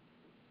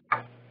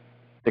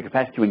 Their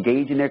capacity to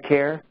engage in their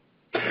care,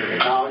 their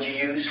technology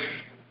use,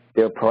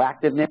 their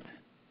proactiveness,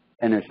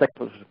 and their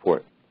psychosocial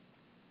support.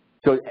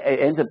 So it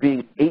ends up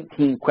being an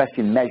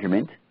 18-question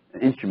measurement,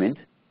 an instrument,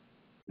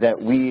 that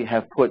we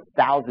have put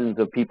thousands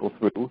of people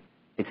through.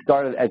 It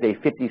started as a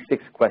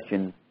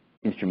 56-question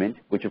instrument,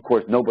 which of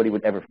course nobody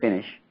would ever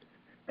finish.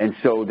 And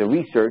so the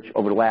research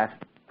over the last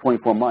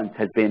 24 months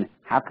has been,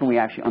 how can we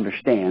actually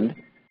understand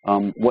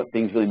what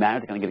things really matter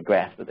to kind of get a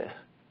grasp of this?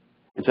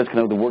 And so that's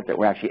kind of the work that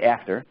we're actually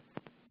after.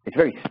 It's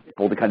very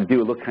simple to kind of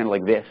do. It looks kind of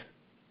like this.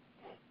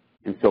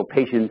 And so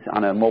patients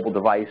on a mobile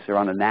device or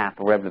on an app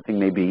or whatever the thing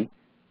may be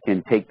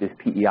can take this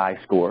PEI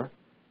score.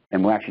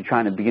 And we're actually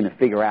trying to begin to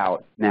figure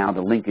out now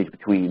the linkage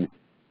between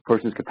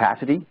person's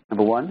capacity,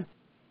 number one,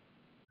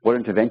 what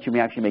intervention we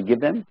actually may give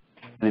them,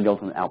 and then the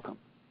ultimate outcome.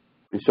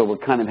 And so we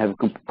kind of have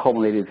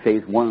culminated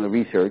phase 1 of the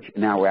research,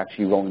 and now we're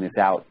actually rolling this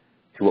out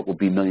to what will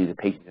be millions of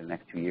patients in the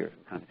next 2 years.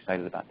 We're kind of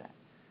excited about that.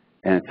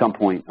 And at some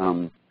point,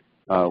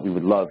 we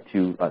would love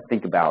to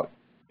think about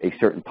a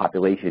certain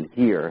population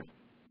here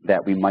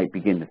that we might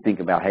begin to think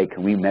about, hey,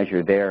 can we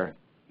measure their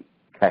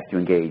capacity to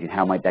engage, and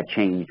how might that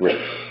change with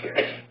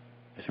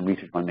some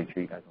research I want to make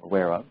sure you guys are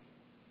aware of.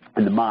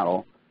 And the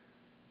model,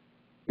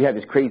 we have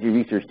this crazy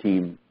research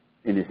team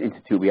in this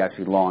institute we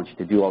actually launched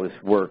to do all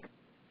this work,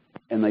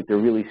 and like they're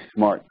really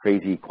smart,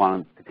 crazy,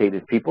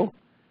 quantitative people.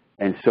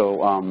 And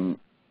so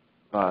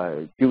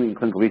doing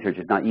clinical research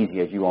is not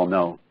easy, as you all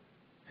know.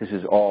 This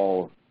is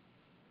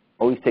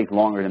always takes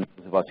longer than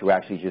those of us who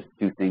actually just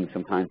do things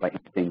sometimes by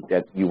instinct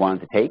that you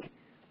want to take.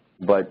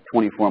 But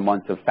 24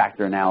 months of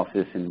factor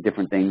analysis and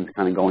different things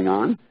kind of going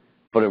on,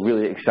 but a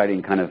really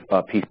exciting kind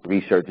of piece of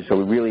research. And so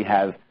we really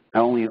have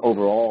not only an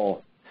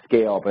overall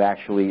scale, but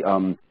actually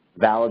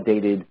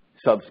validated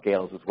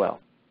subscales as well.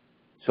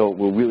 So it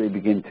will really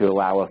begin to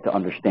allow us to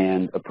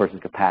understand a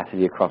person's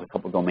capacity across a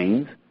couple of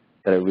domains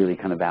that are really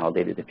kind of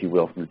validated, if you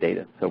will, from the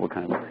data. So we're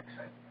kind of really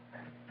excited.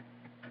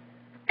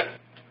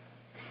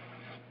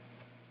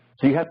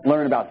 So you have to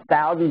learn about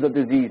thousands of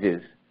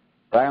diseases,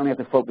 but I only have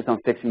to focus on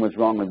fixing what's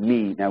wrong with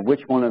me. Now,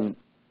 which one of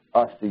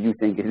us do you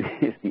think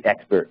is the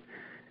expert?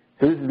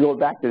 So this is going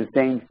back to the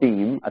same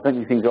theme. I think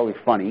these things are always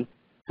funny.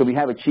 So we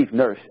have a chief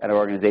nurse at our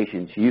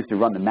organization. She used to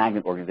run the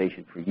Magnet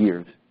organization for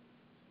years.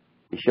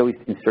 And she always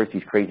inserts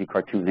these crazy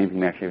cartoons, anything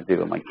we actually ever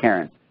do. I'm like,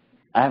 Karen,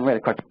 I haven't read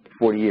a cartoon for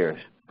 40 years.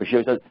 But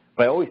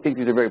I always think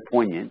these are very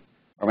poignant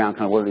around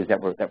kind of what it is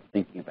that we're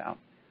thinking about.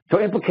 So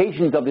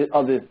implications of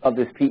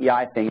this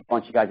PEI thing I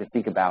want you guys to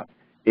think about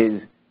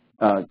is,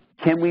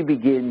 can we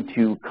begin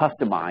to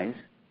customize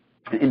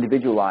and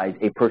individualize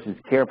a person's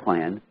care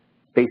plan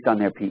based on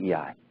their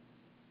PEI?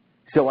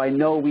 So I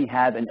know we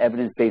have an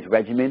evidence-based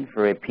regimen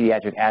for a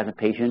pediatric asthma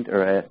patient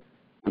or an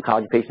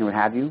oncology patient or what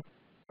have you,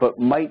 but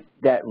might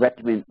that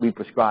regimen we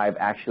prescribe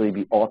actually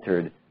be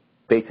altered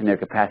based on their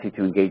capacity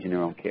to engage in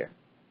their own care?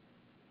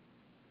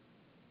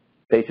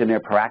 Based on their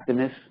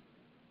proactiveness,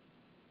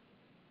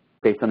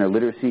 based on their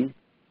literacy,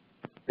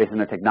 based on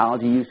their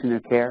technology use in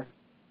their care,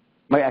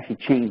 might actually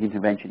change the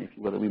intervention, if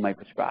you will, that we might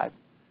prescribe.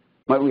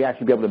 Might we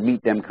actually be able to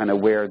meet them kind of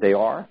where they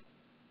are?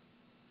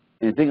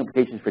 And the big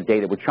implications for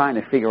data, we're trying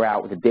to figure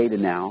out with the data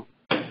now,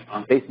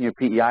 based on your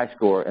PEI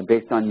score and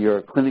based on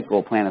your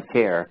clinical plan of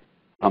care,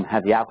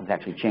 have the outcomes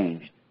actually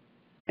changed?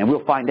 And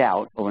we'll find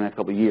out over the next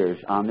couple of years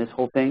on this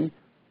whole thing,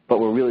 but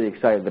we're really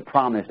excited. The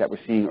promise that we're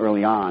seeing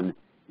early on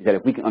is that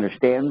if we can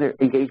understand their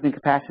engagement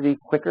capacity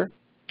quicker,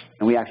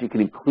 and we actually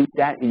can include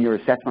that in your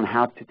assessment on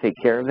how to take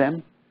care of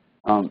them,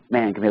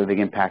 man, it can have a big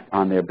impact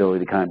on their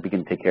ability to kind of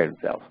begin to take care of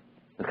themselves.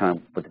 That's kind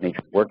of what the nature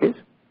of the work is.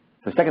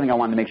 The second thing I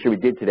wanted to make sure we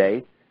did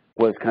today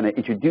was kind of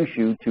introduce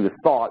you to the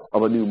thought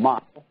of a new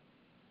model,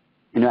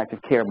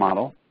 interactive care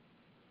model,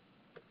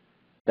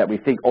 that we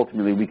think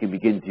ultimately we can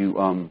begin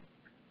to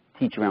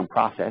teach around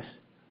process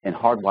and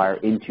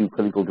hardwire into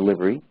clinical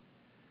delivery.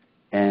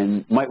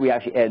 And might we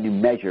actually add a new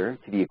measure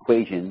to the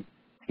equation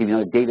to give you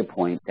another data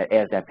point that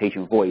adds that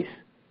patient voice,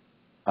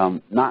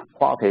 not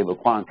qualitatively,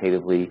 but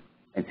quantitatively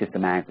and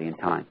systematically in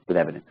time with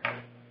evidence.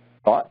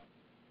 Thought?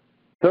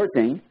 Third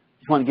thing,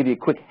 just want to give you a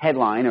quick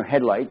headline or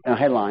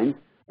headlines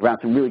around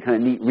some really kind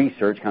of neat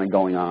research kind of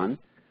going on.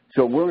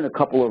 So we're in a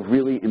couple of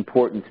really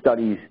important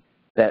studies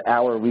that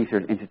our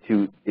research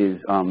institute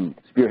is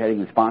spearheading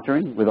and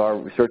sponsoring with our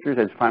researchers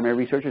as primary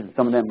researchers, and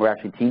some of them we're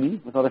actually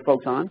teaming with other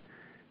folks on.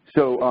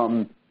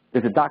 So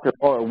there's a Dr.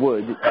 Laura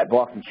Wood at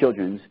Boston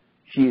Children's.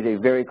 She is a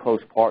very close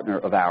partner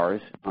of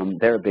ours.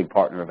 They're a big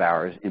partner of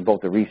ours in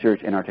both the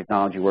research and our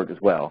technology work as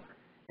well.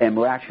 And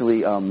we're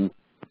actually,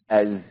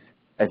 as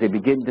they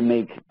begin to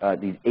make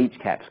these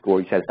HCAP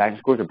scores, satisfaction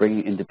scores, are bringing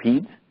it into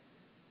PEDS.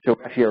 So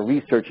we actually are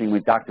researching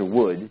with Dr.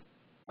 Wood,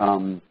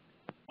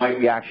 might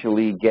we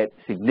actually get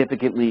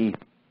significantly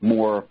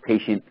more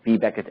patient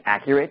feedback that's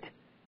accurate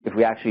if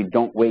we actually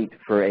don't wait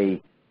for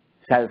a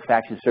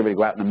satisfaction survey to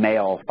go out in the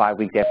mail 5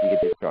 weeks after you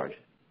get discharged?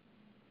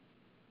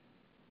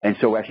 And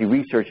so we're actually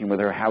researching with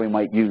her how we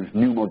might use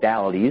new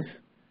modalities,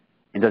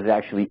 and does it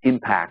actually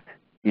impact,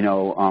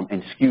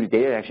 and skew the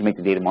data to actually make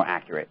the data more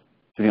accurate.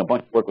 So we're doing a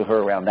bunch of work with her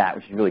around that,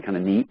 which is really kind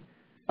of neat.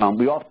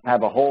 We also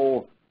have a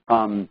whole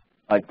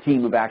a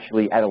team of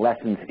actually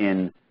adolescents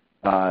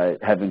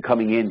have been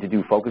coming in to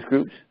do focus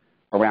groups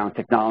around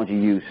technology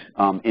use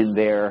in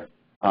their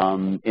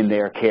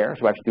care.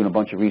 So we're actually doing a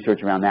bunch of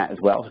research around that as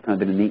well. So it's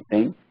kind of been a neat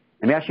thing.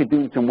 And we're actually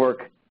doing some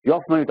work. You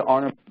all familiar with the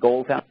Arnold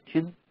Gold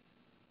Foundation?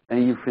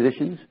 Any of you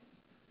physicians?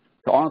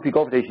 The Arnold P.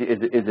 Gold Foundation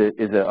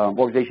is an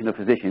organization of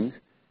physicians,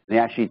 and they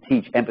actually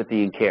teach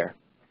empathy and care.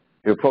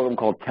 There's a program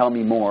called Tell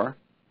Me More,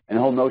 and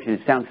the whole notion,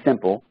 it sounds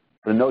simple,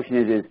 but the notion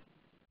is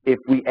if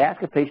we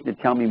ask a patient to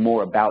tell me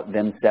more about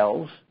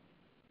themselves,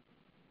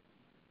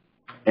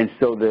 and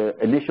so the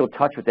initial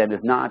touch with them is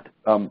not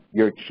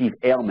your chief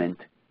ailment,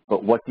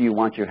 but what do you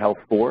want your health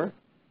for,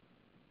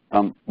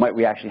 might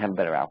we actually have a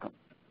better outcome.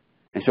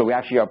 And so we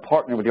actually are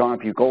partnered with the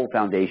Arnold P. Gold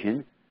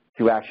Foundation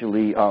to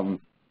actually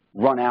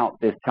run out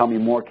this Tell Me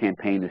More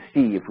campaign to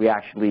see if we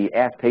actually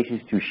ask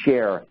patients to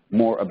share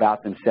more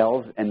about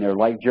themselves and their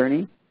life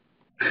journey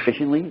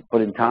efficiently,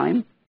 but in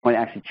time, might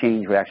actually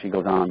change what actually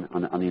goes on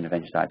the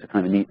intervention side. So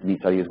kind of a neat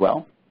study as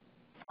well.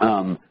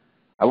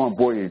 I won't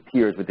bore you to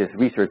tears with this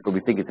research, but we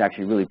think it's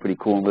actually really pretty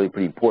cool and really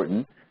pretty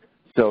important.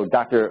 So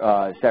Dr.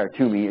 Sarah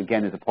Toomey,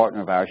 again, is a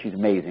partner of ours. She's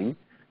amazing.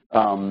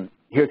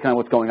 Here's kind of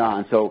what's going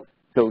on. So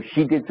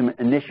she did some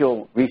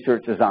initial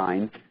research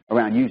design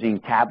around using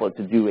tablets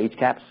to do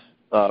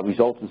HCAHPS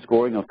results and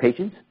scoring of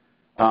patients.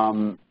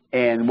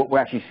 And what we're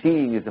actually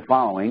seeing is the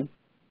following.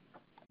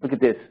 Look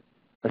at this,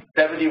 a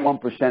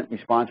 71%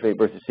 response rate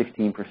versus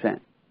 16%.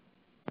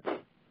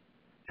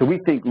 So we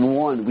think,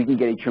 one, we can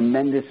get a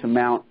tremendous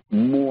amount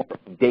more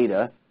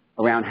data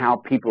around how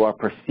people are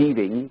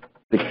perceiving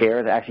the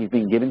care that actually is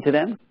being given to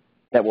them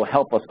that will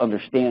help us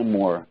understand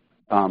more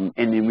and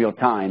in real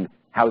time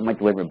how we might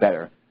deliver it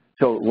better.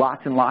 So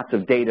lots and lots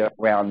of data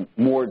around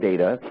more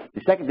data.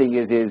 The second thing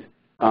is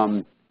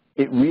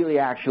it really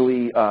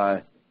actually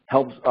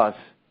helps us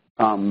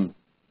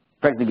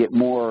frankly get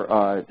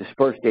more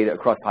dispersed data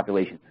across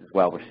populations as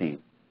well, we're seeing.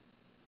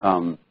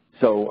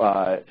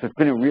 So it's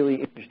been a really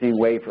interesting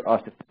way for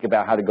us to think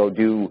about how to go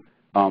do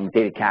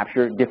data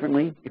capture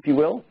differently, if you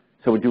will.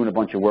 So we're doing a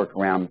bunch of work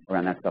around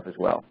that stuff as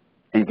well.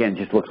 And again, it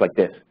just looks like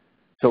this.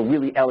 So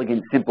really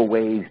elegant, simple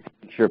ways to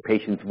make sure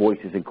patients' voice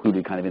is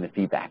included kind of in the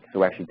feedback. So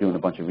we're actually doing a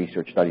bunch of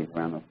research studies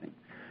around those things.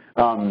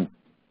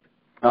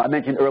 I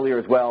mentioned earlier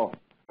as well,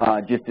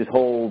 just this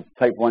whole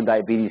type 1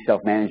 diabetes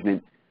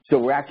self-management. So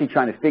we're actually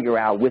trying to figure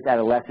out with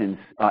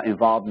adolescents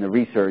involved in the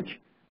research,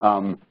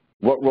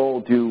 what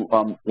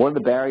are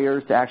the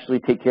barriers to actually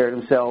take care of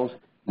themselves,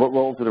 what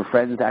roles do their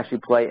friends actually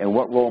play, and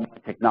what role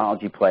might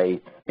technology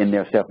play in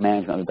their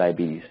self-management of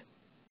diabetes.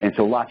 And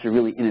so lots of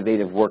really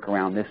innovative work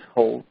around this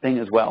whole thing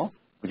as well,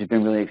 which has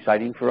been really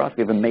exciting for us.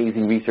 We have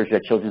amazing researchers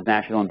at Children's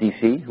National in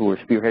DC who are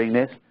spearheading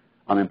this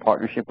in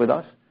partnership with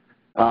us.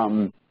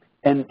 And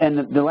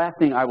the last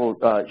thing I will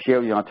share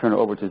with you, and I'll turn it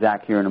over to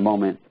Zach here in a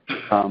moment,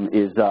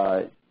 is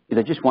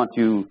I just want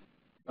to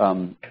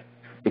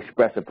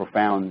express a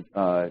profound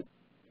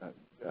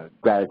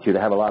gratitude.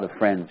 I have a lot of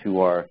friends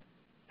who are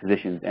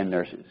physicians and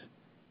nurses.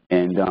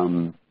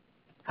 And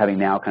having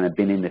now kind of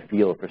been in the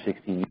field for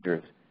 16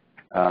 years,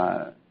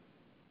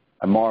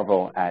 I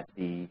marvel at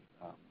the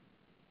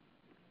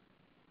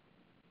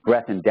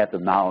breadth and depth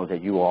of knowledge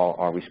that you all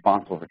are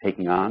responsible for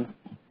taking on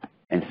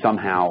and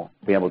somehow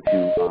be able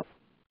to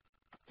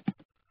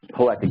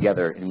pull that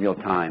together in real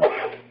time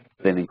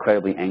with an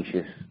incredibly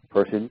anxious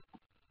person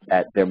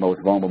at their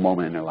most vulnerable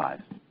moment in their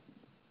lives.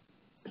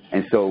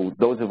 And so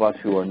those of us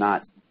who are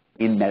not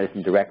in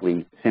medicine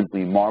directly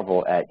simply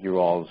marvel at your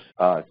all's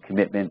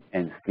commitment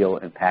and skill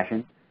and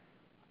passion.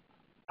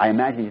 I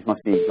imagine this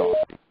must be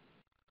exhausting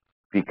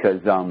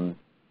because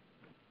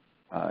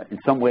in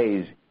some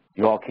ways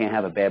you all can't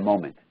have a bad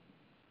moment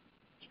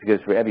because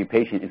for every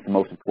patient it's the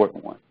most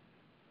important one.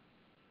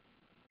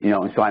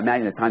 And so I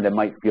imagine at times that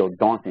might feel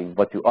daunting,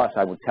 but to us,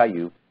 I will tell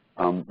you,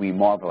 we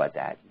marvel at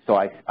that. So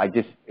I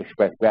just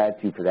express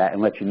gratitude for that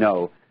and let you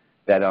know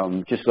that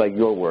just like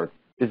your work,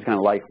 this is kind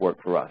of life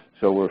work for us.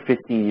 So we're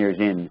 15 years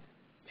in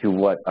to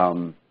what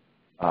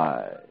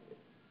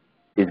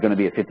is going to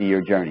be a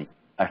 50-year journey.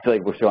 I feel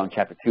like we're still on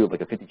chapter 2 of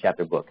like a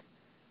 50-chapter book.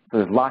 So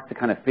there's lots to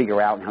kind of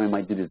figure out how we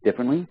might do this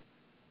differently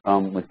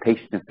with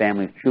patients and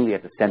families truly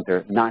at the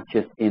center, not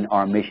just in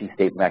our mission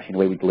statement, but actually the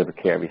way we deliver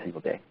care every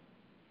single day.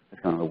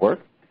 That's kind of the work.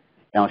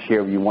 And I'll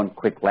share with you one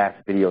quick last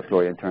video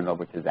story and turn it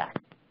over to Zach.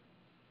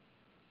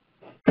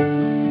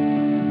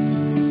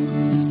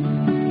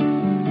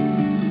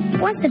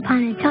 Once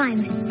upon a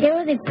time, there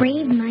was a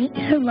brave knight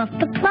who loved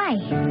to play.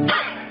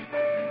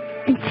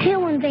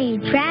 Until one day a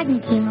dragon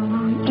came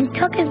along and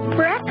took his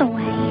breath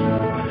away.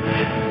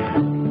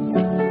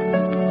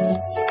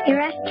 He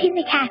rushed to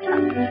the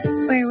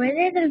castle, where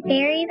wizards and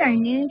fairies are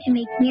known to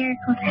make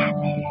miracles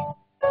happen.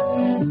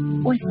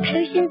 With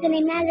potions and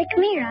a magic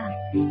mirror,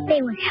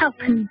 they would help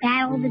him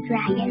battle the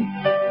dragon.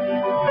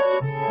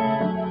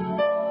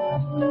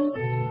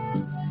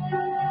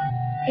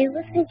 It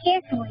was listened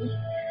carefully,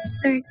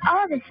 learned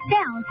all the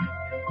spells,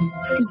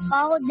 and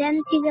followed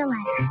them to the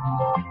letter.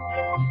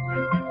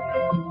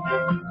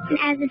 And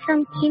as the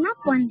sun came up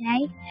one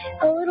day,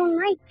 the little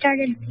knight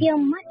started to feel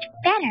much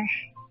better.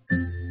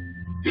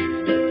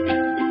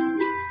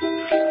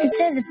 And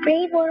so the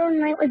brave little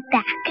knight was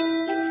back,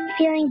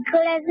 feeling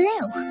good as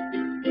new,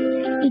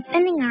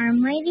 defending our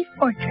mighty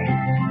fortress,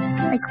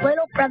 like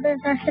little brothers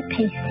are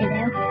supposed to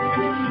do.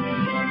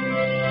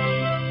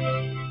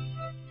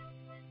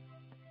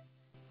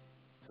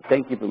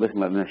 Thank you for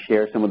listening. I'm going to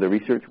share some of the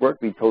research work.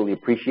 We totally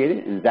appreciate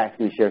it. And Zach's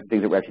going to share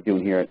things that we're actually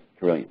doing here at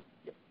Carilion.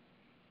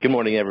 Good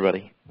morning,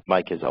 everybody.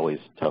 Mike is always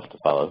tough to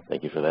follow.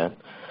 Thank you for that.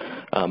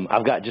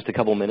 I've got just a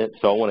couple minutes,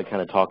 so I want to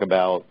kind of talk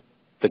about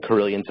the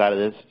Carilion side of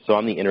this. So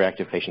I'm the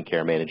Interactive Patient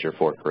Care Manager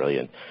for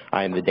Carilion.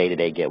 I am the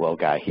day-to-day Get Well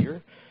guy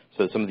here.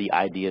 So some of the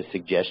ideas,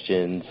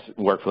 suggestions,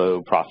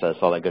 workflow, process,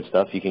 all that good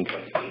stuff you can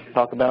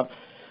talk about.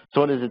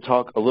 So I wanted to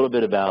talk a little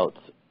bit about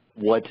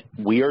what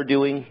we are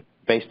doing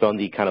based on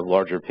the kind of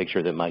larger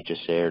picture that Mike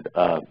just shared.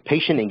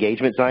 Patient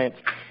engagement science,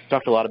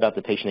 talked a lot about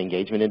the patient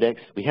engagement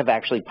index. We have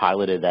actually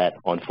piloted that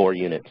on 4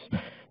 units.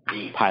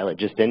 The pilot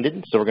just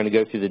ended, so we're going to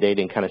go through the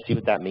data and kind of see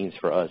what that means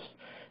for us.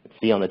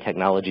 See on the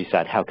technology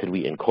side, how could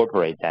we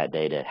incorporate that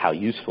data? How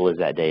useful is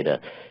that data?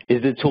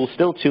 Is the tool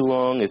still too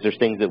long? Is there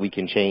things that we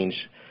can change?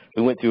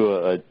 We went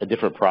through a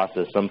different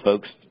process. Some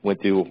folks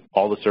went through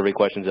all the survey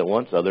questions at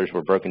once. Others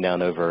were broken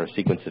down over a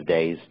sequence of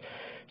days.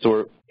 So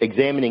we're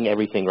examining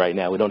everything right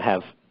now. We don't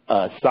have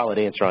a solid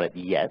answer on it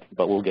yet,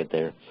 but we'll get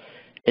there.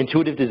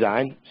 Intuitive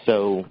design.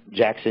 So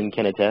Jackson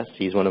can attest.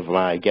 He's one of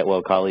my Get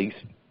Well colleagues.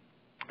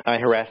 I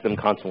harass them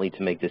constantly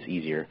to make this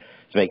easier,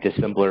 to make this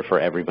simpler for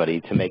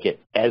everybody, to make it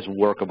as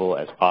workable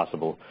as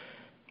possible.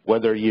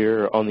 Whether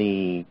you're on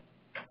the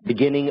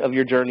beginning of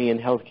your journey in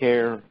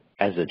healthcare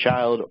as a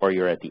child or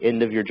you're at the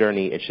end of your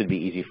journey, it should be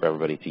easy for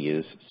everybody to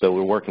use. So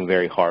we're working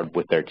very hard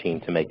with their team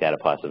to make that a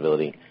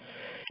possibility.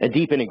 And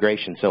deep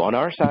integration. So on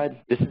our side,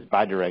 this is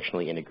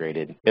bidirectionally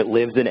integrated. It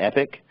lives in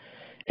Epic.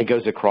 It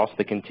goes across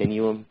the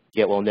continuum.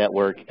 Get Well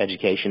Network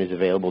education is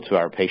available to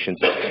our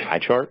patients on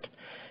iChart.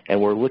 And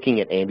we're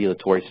looking at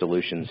ambulatory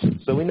solutions.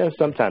 So we know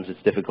sometimes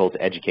it's difficult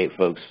to educate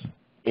folks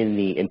in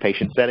the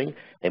inpatient setting.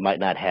 They might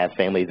not have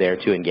family there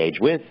to engage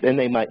with, and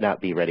they might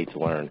not be ready to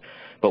learn.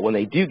 But when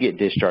they do get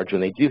discharged, when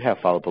they do have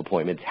follow-up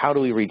appointments, how do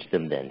we reach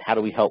them then? How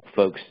do we help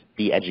folks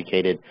be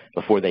educated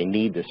before they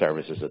need the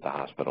services at the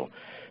hospital?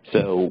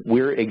 So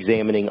we're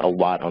examining a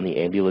lot on the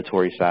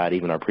ambulatory side,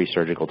 even our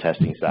pre-surgical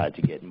testing side,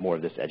 to get more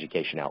of this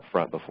education out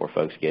front before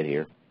folks get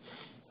here.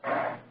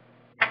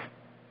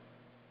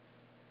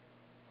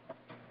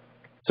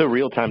 So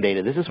real-time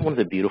data, this is one of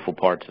the beautiful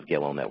parts of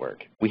Get Well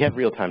Network. We have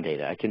real-time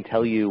data. I can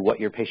tell you what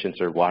your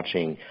patients are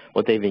watching,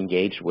 what they've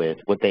engaged with,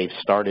 what they've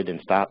started and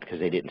stopped because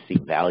they didn't see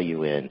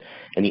value in,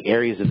 and the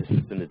areas of the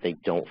system that they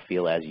don't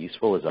feel as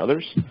useful as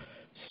others.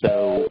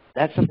 So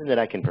that's something that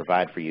I can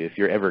provide for you if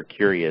you're ever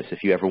curious,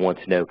 if you ever want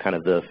to know kind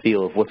of the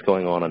feel of what's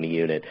going on the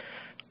unit.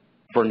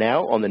 For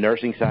now, on the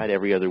nursing side,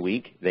 every other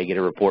week, they get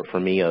a report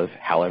from me of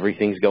how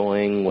everything's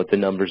going, what the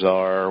numbers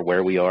are,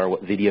 where we are,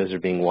 what videos are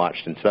being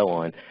watched, and so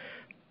on.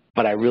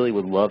 But I really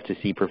would love to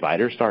see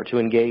providers start to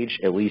engage,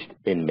 at least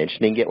in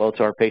mentioning Get Well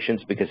to our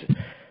patients, because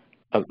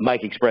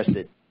Mike expressed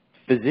it.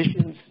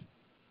 Physicians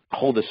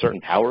hold a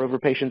certain power over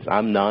patients.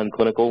 I'm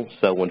non-clinical,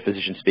 so when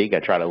physicians speak, I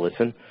try to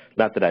listen.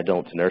 Not that I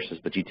don't to nurses,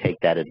 but you take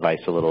that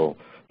advice a little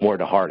more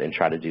to heart and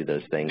try to do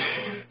those things.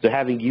 So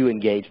having you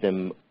engage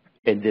them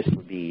in this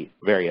would be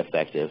very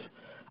effective.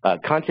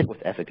 Content with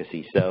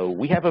efficacy. So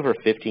we have over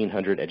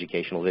 1,500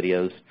 educational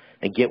videos,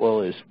 and Get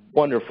Well is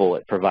wonderful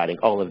at providing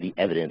all of the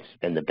evidence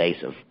and the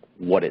base of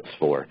what it's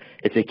for.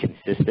 It's a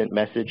consistent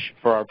message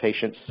for our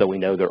patients, so we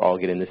know they're all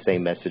getting the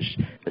same message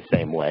the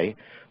same way.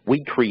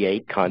 We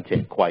create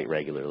content quite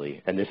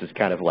regularly, and this is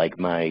kind of like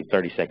my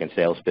 30-second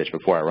sales pitch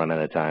before I run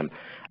out of time.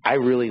 I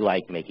really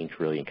like making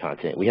Carilion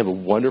content. We have a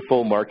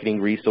wonderful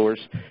marketing resource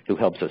who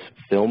helps us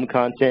film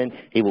content.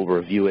 He will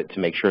review it to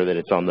make sure that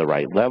it's on the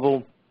right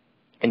level.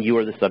 And you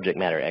are the subject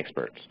matter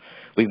experts.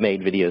 We've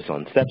made videos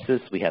on sepsis.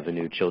 We have a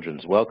new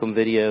children's welcome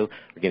video.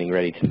 We're getting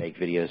ready to make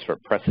videos for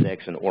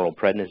Precedex and oral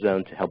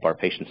prednisone to help our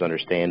patients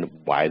understand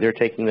why they're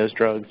taking those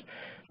drugs.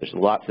 There's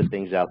lots of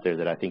things out there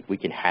that I think we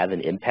can have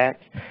an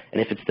impact.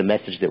 And if it's the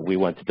message that we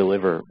want to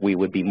deliver, we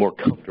would be more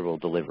comfortable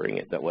delivering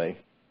it that way.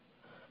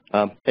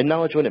 And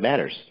knowledge when it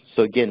matters.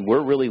 So again,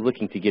 we're really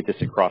looking to get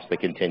this across the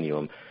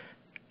continuum.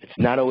 It's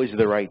not always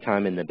the right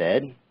time in the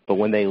bed. But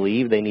when they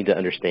leave, they need to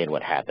understand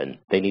what happened.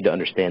 They need to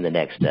understand the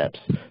next steps,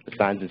 the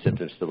signs and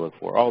symptoms to look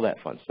for, all that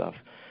fun stuff.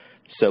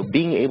 So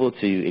being able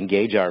to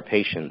engage our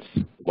patients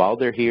while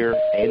they're here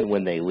and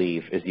when they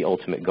leave is the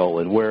ultimate goal,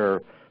 and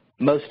we're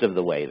most of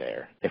the way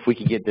there. If we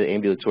could get the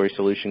ambulatory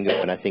solution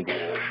going, I think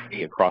we'll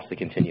be across the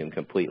continuum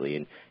completely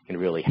and can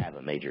really have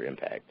a major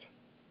impact.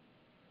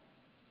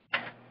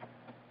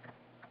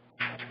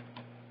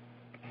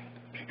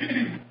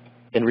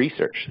 In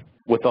research,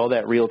 with all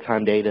that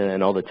real-time data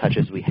and all the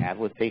touches we have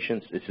with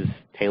patients, this is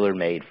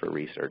tailor-made for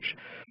research.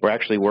 We're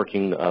actually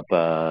working up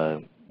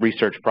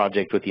research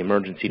project with the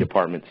emergency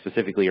department,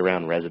 specifically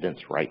around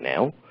residents right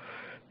now,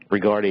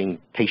 regarding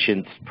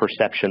patients'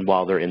 perception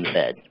while they're in the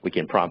bed. We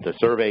can prompt a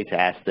survey to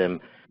ask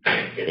them,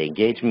 did they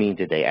engage me?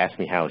 Did they ask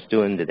me how I was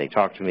doing? Did they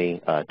talk to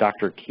me?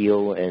 Dr.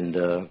 Keel and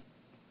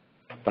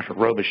Dr.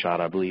 Robichaud,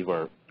 I believe,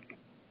 are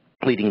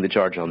leading the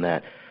charge on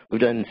that. We've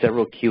done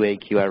several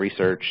QA/QI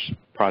research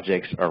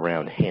projects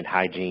around hand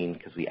hygiene,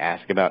 because we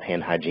ask about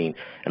hand hygiene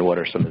and what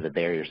are some of the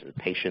barriers that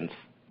patients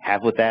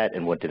have with that,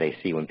 and what do they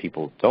see when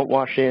people don't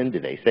wash in? Do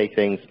they say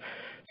things?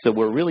 So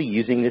we're really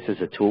using this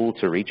as a tool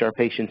to reach our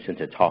patients and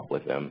to talk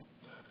with them.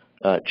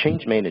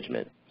 Change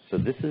management. So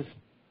this is,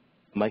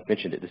 Mike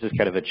mentioned it, this is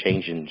kind of a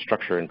change in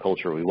structure and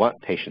culture. We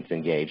want patients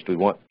engaged. We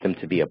want them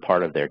to be a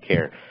part of their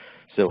care.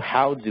 So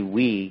how do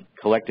we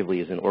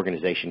collectively as an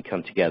organization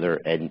come together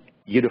and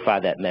unify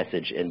that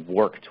message and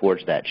work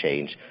towards that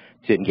change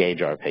to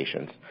engage our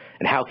patients?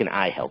 And how can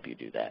I help you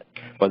do that?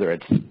 Whether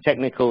it's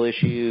technical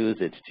issues,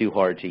 it's too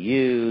hard to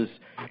use,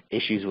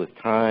 issues with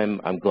time,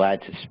 I'm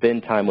glad to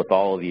spend time with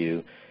all of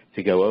you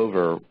to go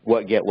over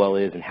what Get Well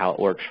is and how it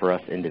works for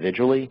us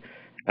individually.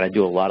 And I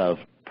do a lot of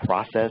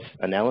process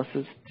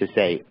analysis to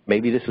say,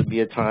 maybe this would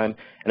be a time,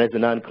 and as a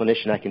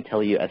non-clinician, I can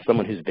tell you, as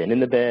someone who's been in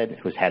the bed,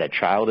 who's had a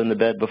child in the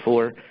bed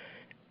before,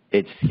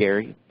 it's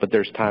scary, but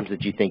there's times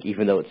that you think,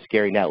 even though it's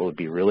scary now, it would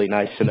be really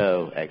nice to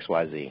know X,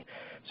 Y, Z.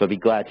 So I'd be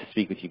glad to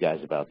speak with you guys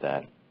about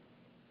that.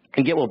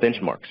 And Get Well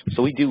benchmarks.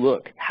 So we do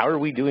look, how are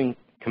we doing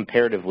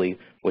comparatively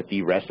with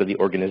the rest of the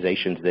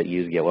organizations that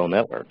use Get Well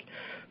Network?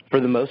 For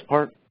the most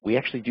part, we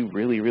actually do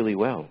really, really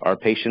well. Our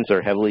patients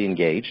are heavily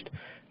engaged.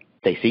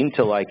 They seem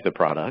to like the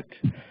product,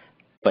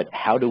 but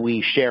how do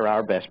we share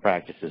our best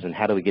practices, and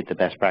how do we get the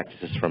best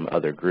practices from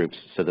other groups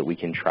so that we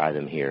can try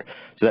them here?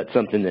 So that's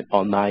something that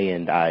on my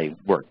end I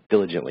work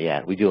diligently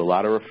at. We do a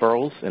lot of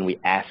referrals, and we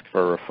ask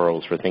for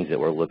referrals for things that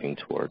we're looking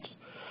towards.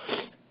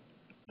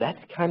 That's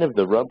kind of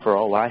the rub for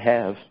all I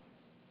have.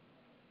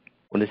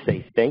 I want to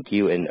say thank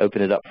you and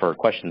open it up for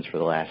questions for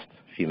the last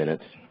few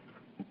minutes.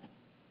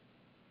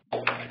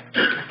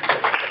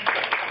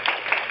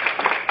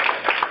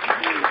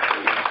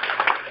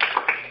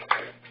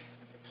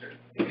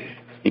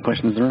 Any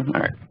questions in the room?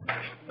 All right.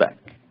 Back.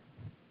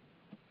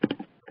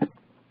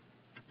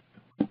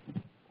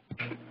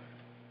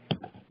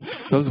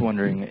 So I was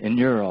wondering, in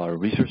your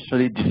research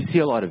study, did you see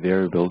a lot of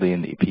variability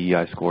in the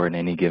PEI score in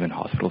any given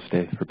hospital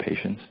stay for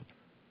patients?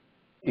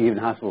 Even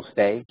hospital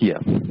stay? Yeah,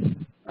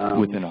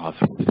 within a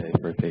hospital stay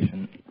for a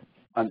patient.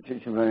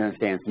 Just to really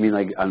understand, you mean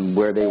like on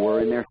where they were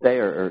in their stay,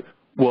 or?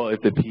 Well,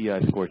 if the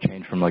PEI score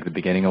changed from like the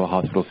beginning of a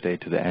hospital stay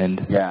to the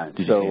end, yeah. Did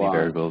you see any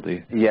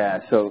variability? Yeah,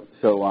 so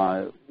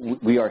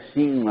we are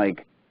seeing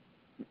like,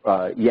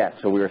 yes,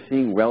 so we are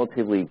seeing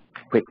relatively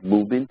quick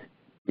movement,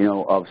 you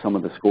know, of some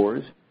of the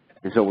scores.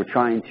 And so we're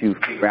trying to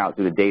figure out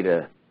through the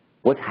data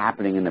what's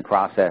happening in the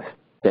process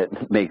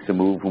that makes a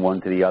move from one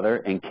to the other,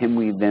 and can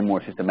we then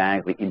more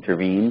systematically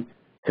intervene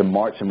to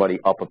march somebody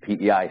up a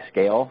PEI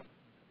scale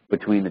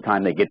between the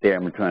time they get there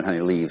and the time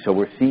they leave. So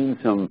we're seeing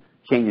some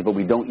changes, but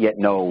we don't yet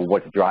know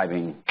what's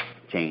driving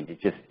change.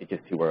 It's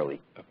just too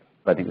early. Okay.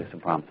 But I think there's some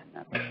promise in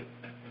that.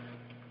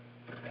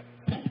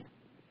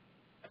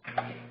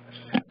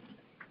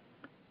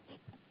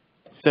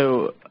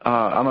 So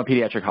I'm a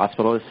pediatric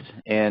hospitalist,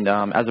 and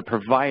as a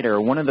provider,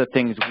 one of the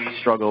things we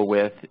struggle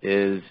with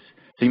is,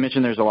 so you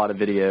mentioned there's a lot of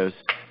videos.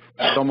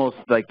 It's almost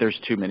like there's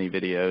too many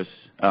videos.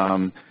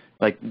 I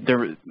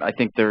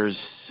think there's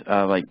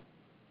like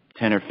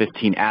 10 or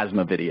 15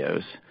 asthma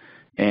videos.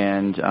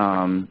 And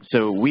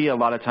so we, a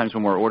lot of times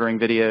when we're ordering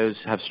videos,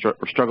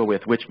 struggle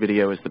with which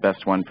video is the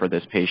best one for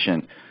this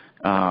patient.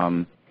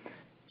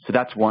 So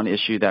that's one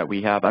issue that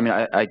we have. I mean,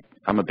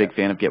 I'm a big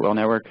fan of Get Well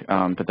Network,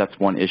 but that's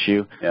one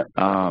issue. Yeah.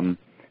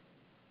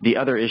 The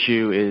other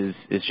issue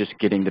is just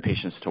getting the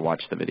patients to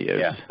watch the videos.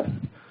 Yeah.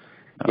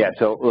 Yeah.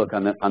 So look,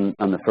 on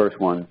the first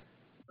one,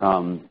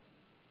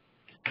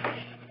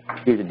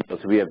 here's the deal.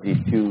 So we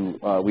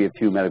have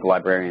two medical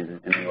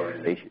librarians in the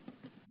organization.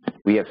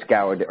 We have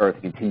scoured the earth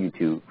and continue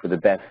to for the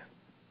best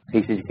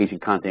patient education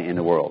content in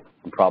the world,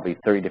 from probably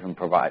 30 different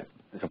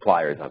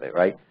suppliers of it,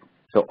 right?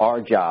 So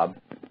our job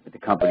at the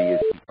company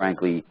is,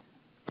 frankly,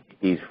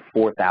 these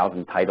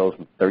 4,000 titles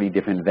from 30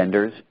 different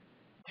vendors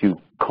to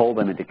cull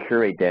them and to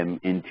curate them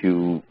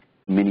into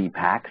mini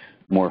packs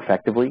more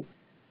effectively,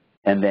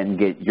 and then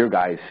get your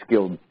guys'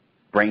 skilled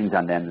brains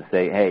on them to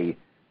say, hey,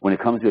 when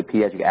it comes to a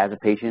pediatric as a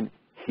patient,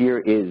 here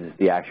is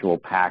the actual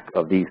pack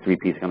of these 3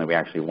 pieces that we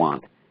actually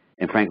want.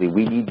 And frankly,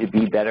 we need to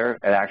be better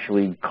at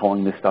actually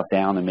culling this stuff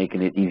down and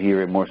making it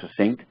easier and more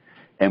succinct.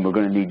 And we're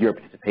going to need your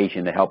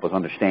participation to help us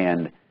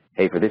understand,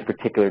 hey, for this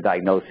particular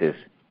diagnosis,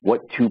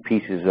 what 2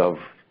 pieces of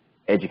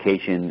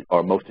education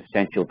are most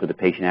essential to the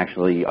patient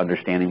actually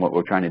understanding what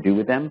we're trying to do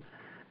with them.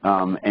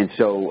 And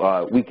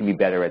so we can be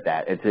better at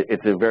that.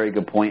 It's a very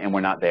good point, and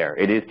we're not there.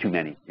 It is too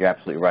many. You're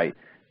absolutely right.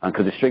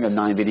 Because a string of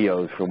 9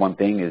 videos for one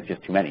thing is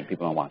just too many.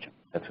 People don't watch them.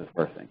 That's the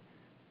first thing.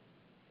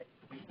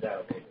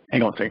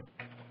 Hang on a second.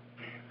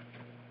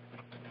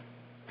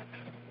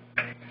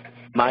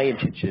 My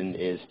intention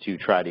is to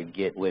try to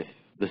get with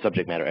the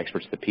subject matter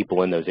experts, the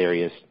people in those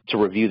areas, to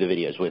review the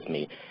videos with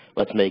me.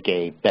 Let's make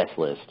a best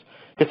list.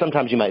 Because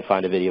sometimes you might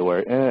find a video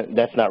where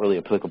that's not really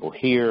applicable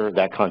here,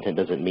 that content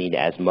doesn't mean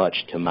as much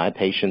to my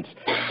patients.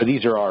 So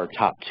these are our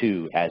top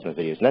 2 asthma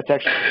videos. And that's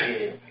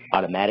actually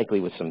automatically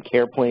with some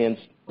care plans,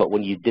 but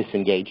when you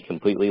disengage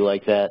completely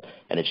like that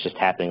and it's just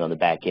happening on the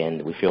back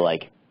end, we feel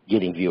like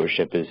getting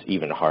viewership is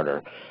even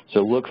harder.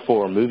 So look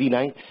for movie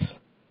nights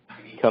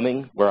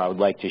coming where I would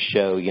like to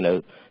show,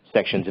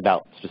 sections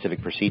about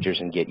specific procedures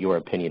and get your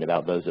opinion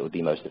about those that would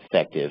be most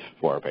effective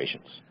for our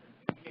patients.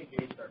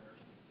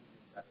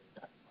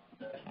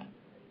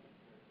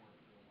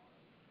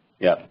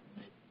 Yeah.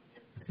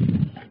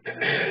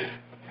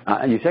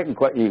 And your second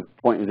point is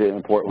an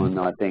important one,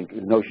 I think.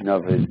 The notion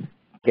of is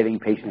getting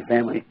patient and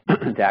family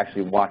to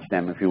actually watch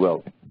them, if you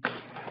will.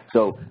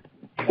 So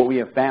what we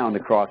have found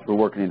across, we're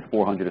working in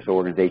 400 or so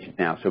organizations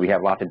now, so we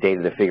have lots of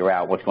data to figure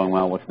out what's going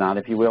well, what's not,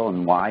 if you will,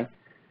 and why.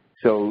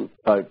 So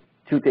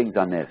 2 things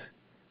on this.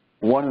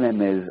 One of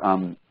them is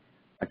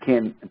I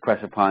can't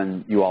impress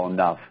upon you all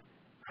enough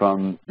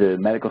from the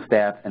medical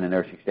staff and the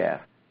nursing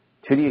staff.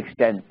 To the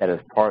extent that as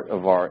part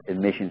of our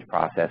admissions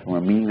process, when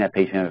we're meeting that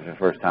patient for the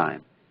first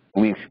time,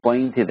 when we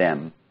explain to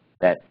them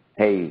that,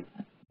 hey,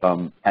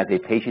 as a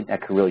patient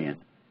at Carilion,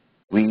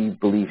 we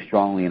believe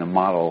strongly in a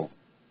model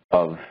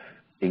of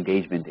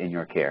engagement in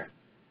your care.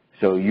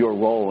 So your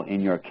role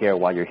in your care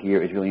while you're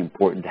here is really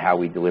important to how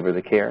we deliver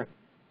the care.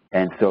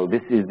 And so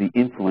this is the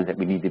influence that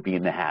we need to be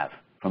in to have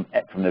from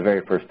the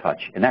very first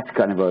touch. And that's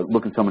kind of a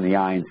looking someone in the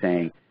eye and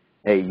saying,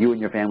 hey, you and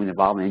your family's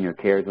involvement in your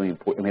care is really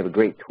important. And we have a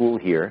great tool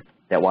here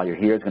that while you're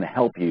here is going to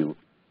help you,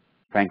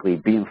 frankly,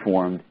 be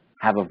informed,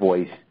 have a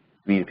voice,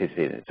 be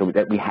participated. So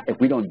that if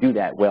we don't do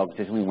that well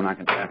consistently, we're not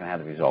going to have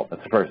the result.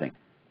 That's the first thing.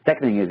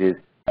 Second thing is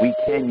we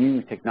can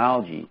use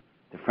technology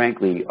to,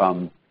 frankly,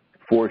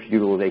 force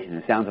utilization.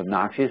 It sounds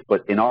obnoxious,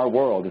 but in our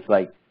world, it's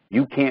like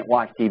you can't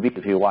watch TV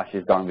if you watch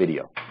this darn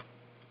video.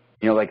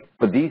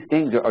 But these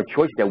things are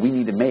choices that we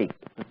need to make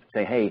to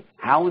say, hey,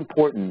 how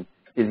important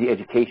is the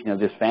education of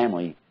this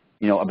family,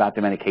 about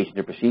the medications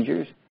or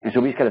procedures? And so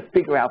we just got to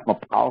figure out from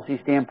a policy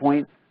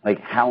standpoint,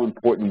 how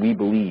important we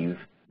believe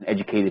an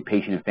educated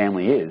patient and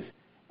family is.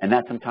 And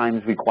that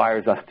sometimes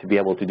requires us to be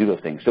able to do those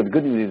things. So the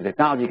good news is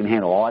technology can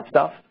handle all that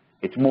stuff.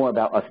 It's more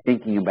about us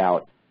thinking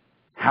about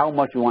how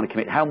much we want to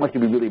commit, how much do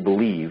we really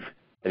believe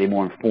that a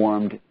more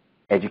informed,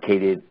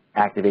 educated,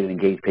 activated,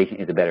 engaged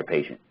patient is a better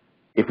patient.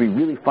 If we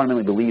really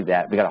fundamentally believe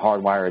that, we got to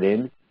hardwire it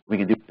in, we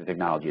can do it with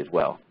technology as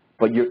well.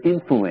 But your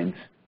influence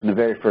from the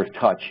very first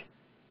touch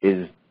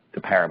is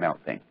the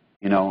paramount thing,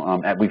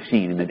 that we've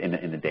seen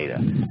in the data.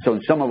 So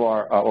in some of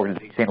our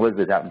organizations, St.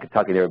 Elizabeth's out in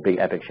Kentucky, they're a big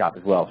Epic shop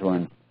as well. So we're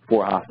in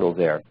 4 hospitals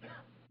there,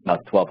 about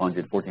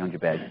 1,200,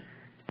 1,400 beds.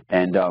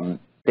 And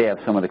they have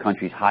some of the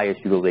country's highest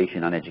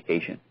utilization on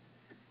education.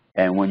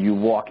 And when you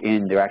walk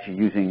in, they're actually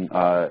using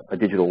a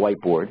digital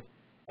whiteboard.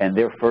 And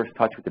their first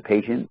touch with the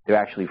patient, they're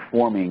actually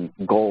forming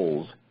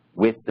goals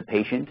with the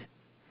patient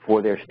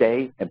for their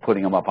stay and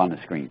putting them up on the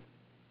screen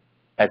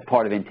as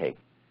part of intake,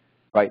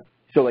 right?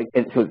 So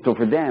so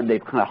for them,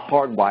 they've kind of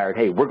hardwired,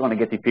 hey, we're going to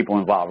get these people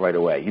involved right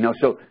away.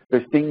 So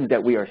there's things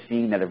that we are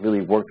seeing that have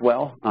really worked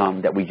well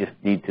that we just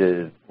need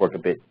to work a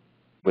bit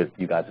with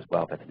you guys as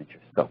well if that's an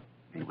interest. So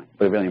anyway,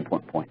 but a really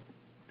important point.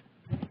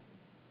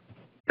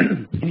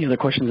 Any other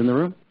questions in the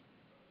room?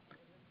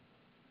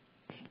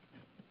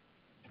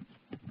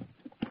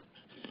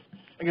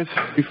 I guess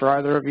for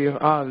either of you,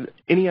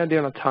 any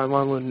idea on a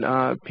timeline when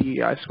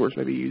PEI scores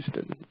may be used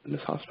in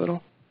this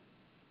hospital?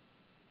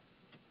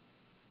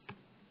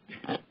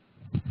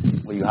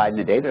 Were you hiding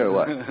the data or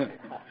what?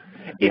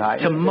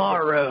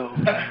 Tomorrow.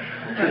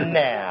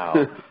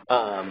 Now.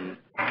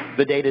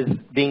 The data is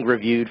being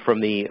reviewed from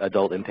the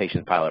adult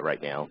inpatient pilot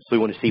right now. So we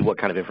want to see what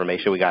kind of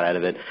information we got out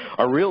of it.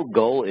 Our real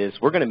goal is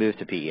we're going to move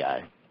to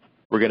PEI.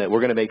 We're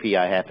going to make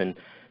PEI happen.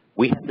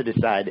 We have to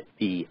decide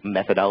the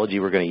methodology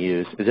we're going to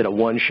use. Is it a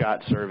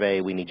one-shot survey?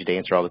 We need you to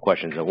answer all the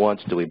questions at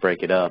once. Do we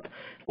break it up?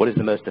 What is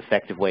the most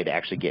effective way to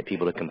actually get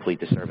people to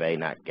complete the survey,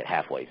 not get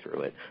halfway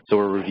through it? So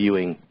we're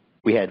reviewing.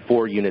 We had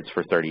 4 units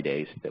for 30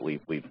 days that we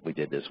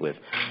did this with.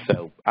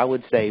 So I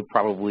would say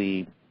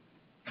probably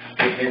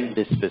within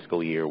this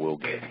fiscal year we'll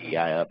get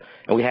PEI up.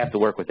 And we have to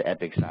work with the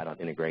Epic side on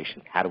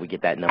integration. How do we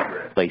get that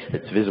number in place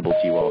that's visible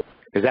to you all?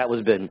 Because that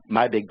was been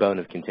my big bone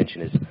of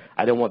contention is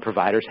I don't want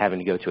providers having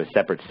to go to a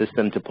separate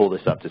system to pull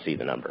this up to see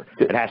the number.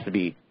 It has to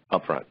be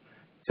up front.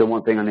 So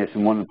one thing on this,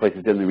 and one of the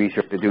places doing the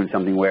research, they're doing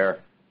something where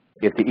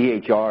if the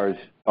EHRs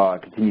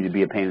continue to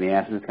be a pain in the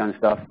ass and this kind of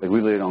stuff, we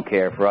really don't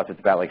care. For us, it's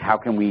about how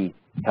can we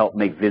help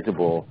make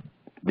visible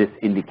this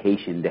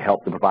indication to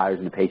help the providers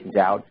and the patients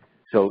out.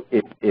 So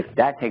if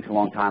that takes a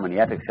long time on the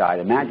Epic side,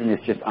 imagine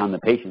it's just on the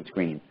patient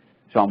screen.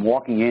 So I'm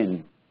walking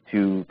in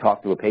to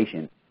talk to a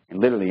patient, and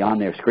literally on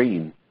their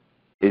screen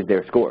is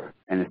their score,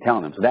 and it's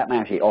telling them. So that might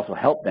actually also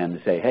help them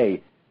to say,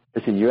 hey,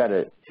 listen, you're at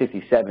a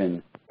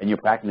 67, and your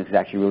practice is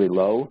actually really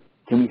low.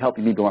 Can we help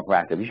you be more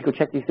proactive? You should go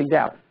check these things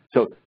out.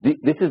 So this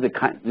is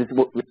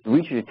what the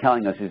research is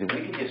telling us is if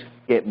we can just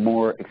get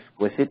more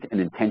explicit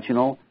and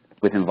intentional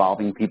with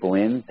involving people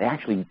in, they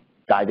actually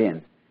dive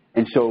in.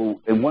 And so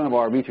in one of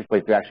our research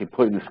places, they're actually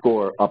putting the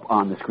score up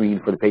on the screen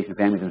for the patient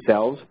families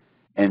themselves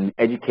and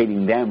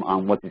educating them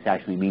on what this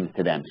actually means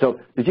to them. So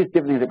there's just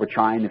different things that we're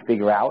trying to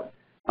figure out.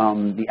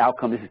 The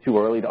outcome, this is too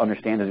early to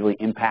understand, doesn't really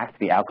impact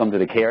the outcomes of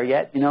the care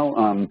yet,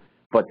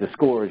 but the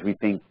scores we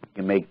think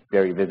can make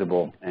very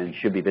visible and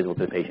should be visible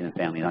to the patient and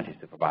family, not just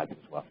to providers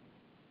as well.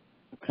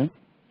 Okay.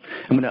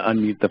 I'm going to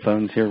unmute the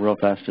phones here real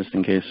fast just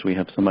in case we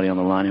have somebody on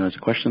the line who has a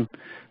question.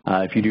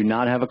 If you do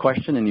not have a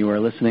question and you are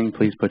listening,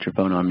 please put your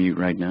phone on mute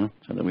right now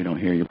so that we don't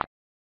hear you.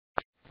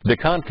 The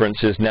conference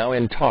is now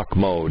in talk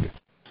mode.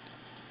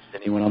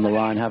 Anyone on the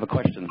line have a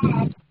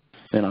question?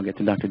 Then I'll get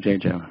to Dr.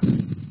 J.J.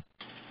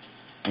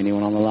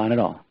 Anyone on the line at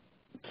all?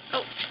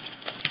 Oh.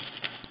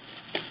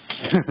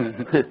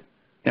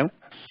 No?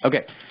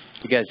 Okay.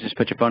 You guys just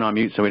put your phone on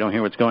mute so we don't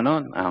hear what's going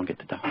on. I'll get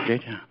to Dr.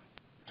 J.J.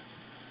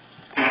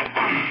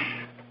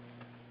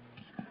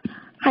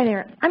 Hi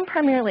there. I'm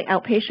primarily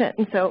outpatient,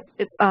 and so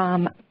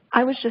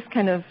I was just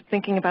kind of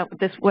thinking about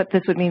what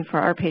this would mean for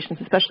our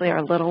patients, especially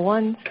our little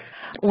ones,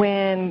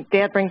 when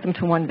Dad brings them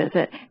to one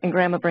visit and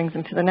Grandma brings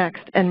them to the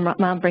next and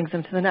Mom brings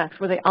them to the next,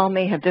 where they all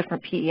may have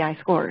different PEI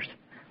scores,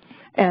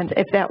 and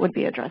if that would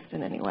be addressed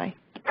in any way.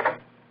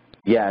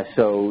 Yeah,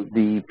 so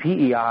the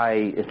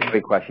PEI is a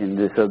great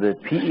question. So the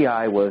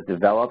PEI was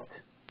developed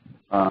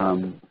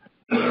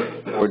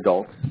for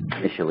adults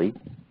initially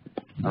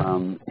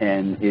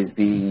and is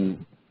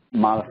being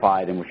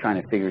modified, and we're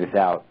trying to figure this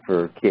out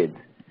for kids.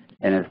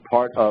 And as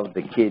part of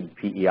the kid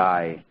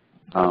PEI,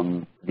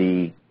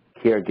 the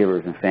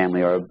caregivers and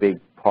family are a big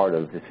part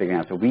of this figuring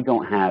out. So we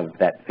don't have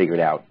that figured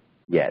out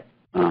yet,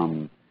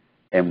 and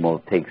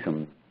we'll take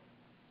some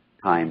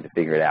time to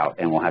figure it out.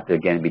 And we'll have to,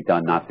 again, be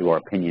done not through our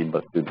opinion,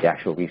 but through the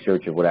actual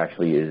research of what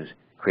actually is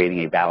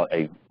creating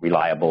a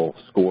reliable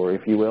score,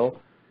 if you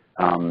will.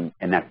 And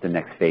that's the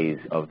next phase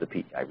of the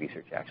PEI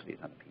research, actually, is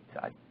on the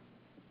PEI side.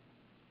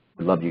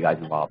 We'd love you guys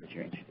involved if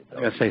you're interested. I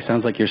was going to say,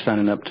 sounds like you're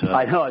signing up to...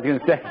 I know, I was going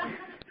to say.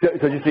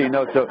 So just so you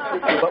know,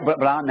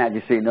 but on that,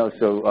 just so you know,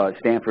 so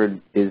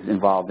Stanford is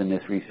involved in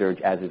this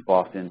research, as is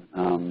Boston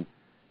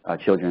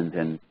Children's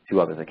and two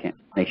others,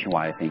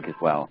 nationwide, I think, as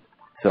well.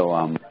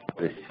 So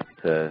it's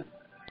a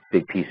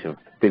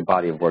big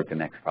body of work the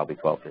next probably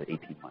 12 to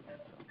 18 months.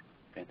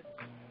 So, okay.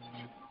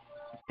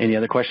 Any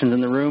other questions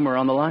in the room or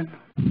on the line?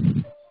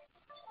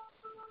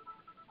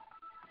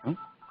 Oh,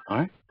 all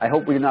right. I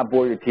hope we did not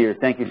bore your tears.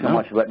 Thank you so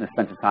much for letting us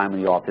spend some time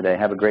with you all today.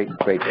 Have a great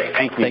day.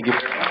 Thank you. Thank you.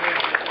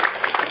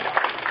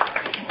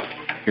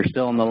 If you're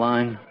still on the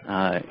line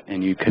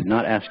and you could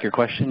not ask your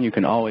question, you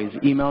can always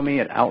email me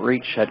at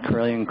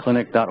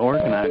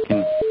outreach@carilionclinic.org, and I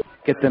can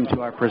get them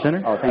to our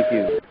presenter. Oh, thank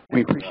you.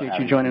 We appreciate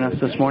you joining us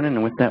this morning,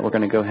 and with that, we're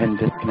going to go ahead and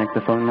disconnect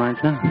the phone lines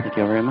now. Thank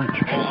you all very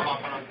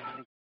much.